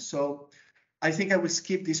time. So I think I will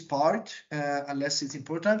skip this part unless it's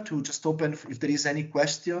important to just open if there is any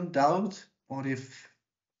question, doubt, or if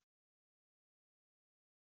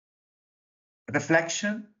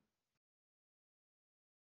reflection.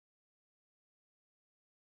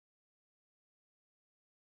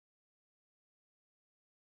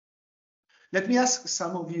 Let me ask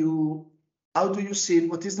some of you, how do you see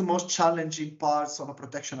what is the most challenging parts of a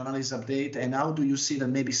protection analysis update, and how do you see that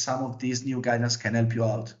maybe some of these new guidance can help you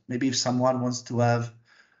out? Maybe if someone wants to have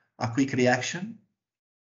a quick reaction.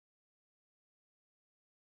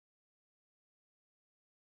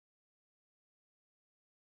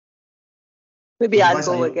 Maybe I'll Otherwise,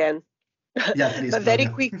 go again. Yeah, please, But very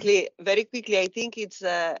Claudia. quickly, I think it's,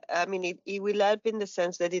 I mean, it will help in the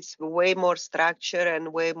sense that it's way more structure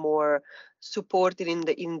and way more supported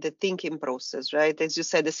in the thinking process, right? As you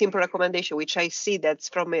said, the simple recommendation, which I see that's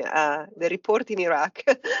from the report in Iraq,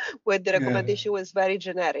 where the recommendation was very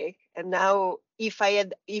generic. And now if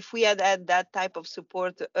we had had that type of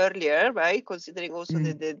support earlier, right, considering also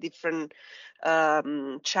the different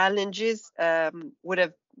challenges, would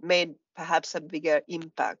have made perhaps a bigger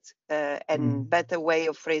impact and better way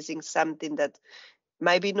of phrasing something that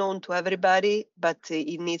might be known to everybody, but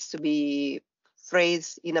it needs to be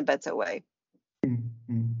phrased in a better way.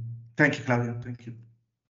 Thank you, Claudia. Thank you.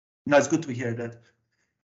 No, it's good to hear that.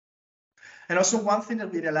 And also one thing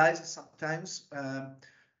that we realize is sometimes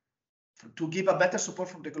to give a better support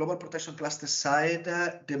from the global protection cluster side,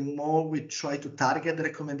 the more we try to target the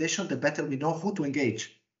recommendation, the better we know who to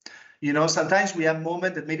engage. You know, sometimes we have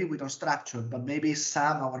moments that maybe we don't structure, but maybe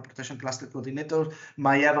our protection cluster coordinator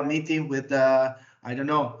might have a meeting with, I don't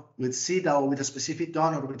know, with SIDA or with a specific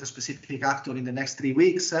donor or with a specific actor in the next 3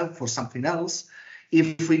 weeks for something else.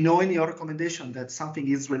 If we know in your recommendation that something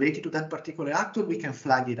is related to that particular actor, we can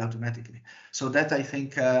flag it automatically. So that I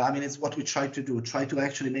think, I mean, it's what we try to do, try to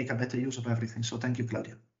actually make a better use of everything. So thank you,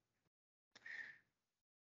 Claudia.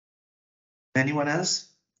 Anyone else?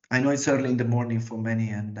 I know it's early in the morning for many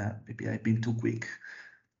and maybe I've been too quick.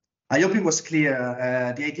 I hope it was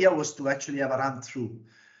clear. The idea was to actually have a run through.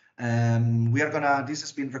 This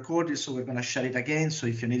has been recorded, so we're gonna share it again. So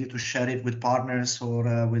if you needed to share it with partners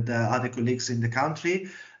or with other colleagues in the country,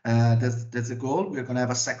 that's the goal. We're gonna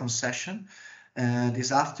have a second session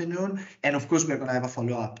this afternoon. And of course, we're gonna have a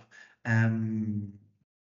follow-up.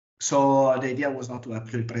 So the idea was not to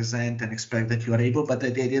actually present and expect that you are able, but the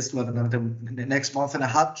idea is to have the next month and a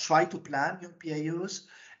half, try to plan your PAUs,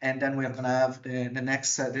 and then we're going to have the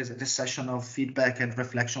next the session of feedback and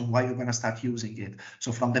reflection why you're going to start using it.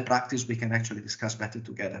 So from the practice, we can actually discuss better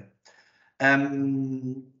together.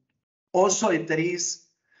 Also, if there is,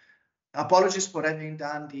 apologies for having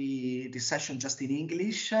done the session just in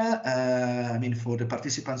English. I mean, for the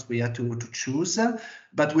participants, we had to choose,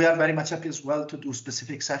 but we are very much happy as well to do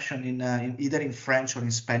specific session in either in French or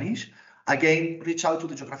in Spanish. Again, reach out to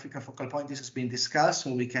the geographical focal point. This has been discussed,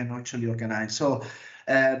 so we can actually organize. So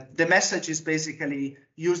the message is basically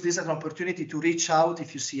use this as an opportunity to reach out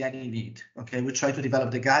if you see any need. Okay, we try to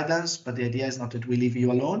develop the guidance, but the idea is not that we leave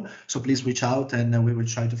you alone. So please reach out and we will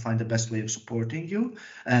try to find the best way of supporting you.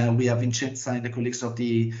 We have Vincenza and the colleagues of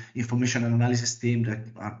the information and analysis team that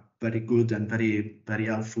are very good and very, very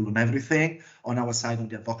helpful on everything. On our side, on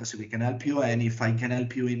the advocacy, we can help you. And if I can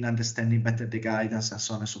help you in understanding better the guidance and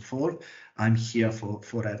so on and so forth, I'm here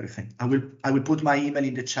for everything. I will put my email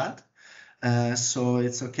in the chat. So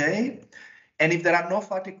it's okay. And if there are no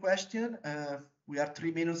further questions, we are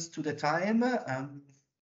 3 minutes to the time.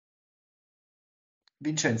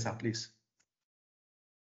 Vincenza, please.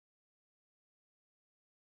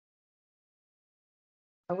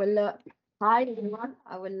 I will, hi everyone.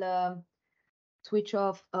 I will switch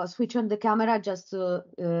on the camera just to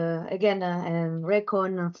again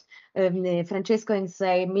recon Francesco and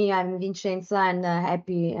say I'm Vincenza and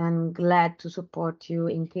happy and glad to support you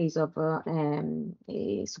in case of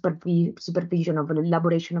supervision of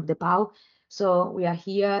elaboration of the PAU. So we are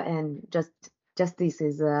here, and just this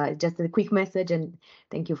is just a quick message, and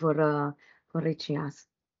thank you for reaching us.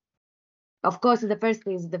 Of course, the first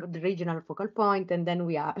is the regional focal point, and then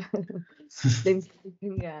we are the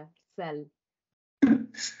cell.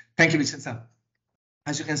 Thank you, Vincenza.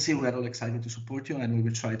 As you can see, we are all excited to support you, and we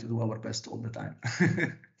will try to do our best all the time.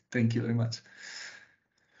 Thank you very much.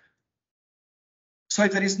 So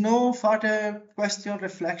if there is no further question,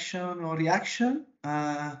 reflection, or reaction,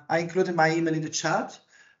 I included my email in the chat.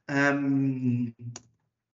 And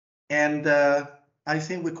I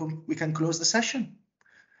think we can close the session.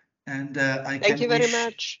 And thank you very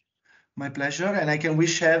much. My pleasure. And I can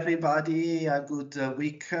wish everybody a good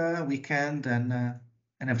weekend and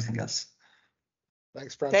everything else.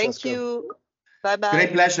 Thanks, Francesco. Thank you. Bye-bye.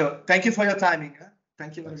 Great pleasure. Thank you for your timing.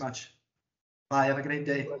 Thank you very much. Bye. Have a great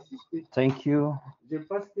day. Thank you. Je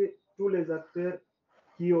pense que tous les acteurs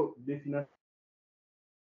qui ont des financements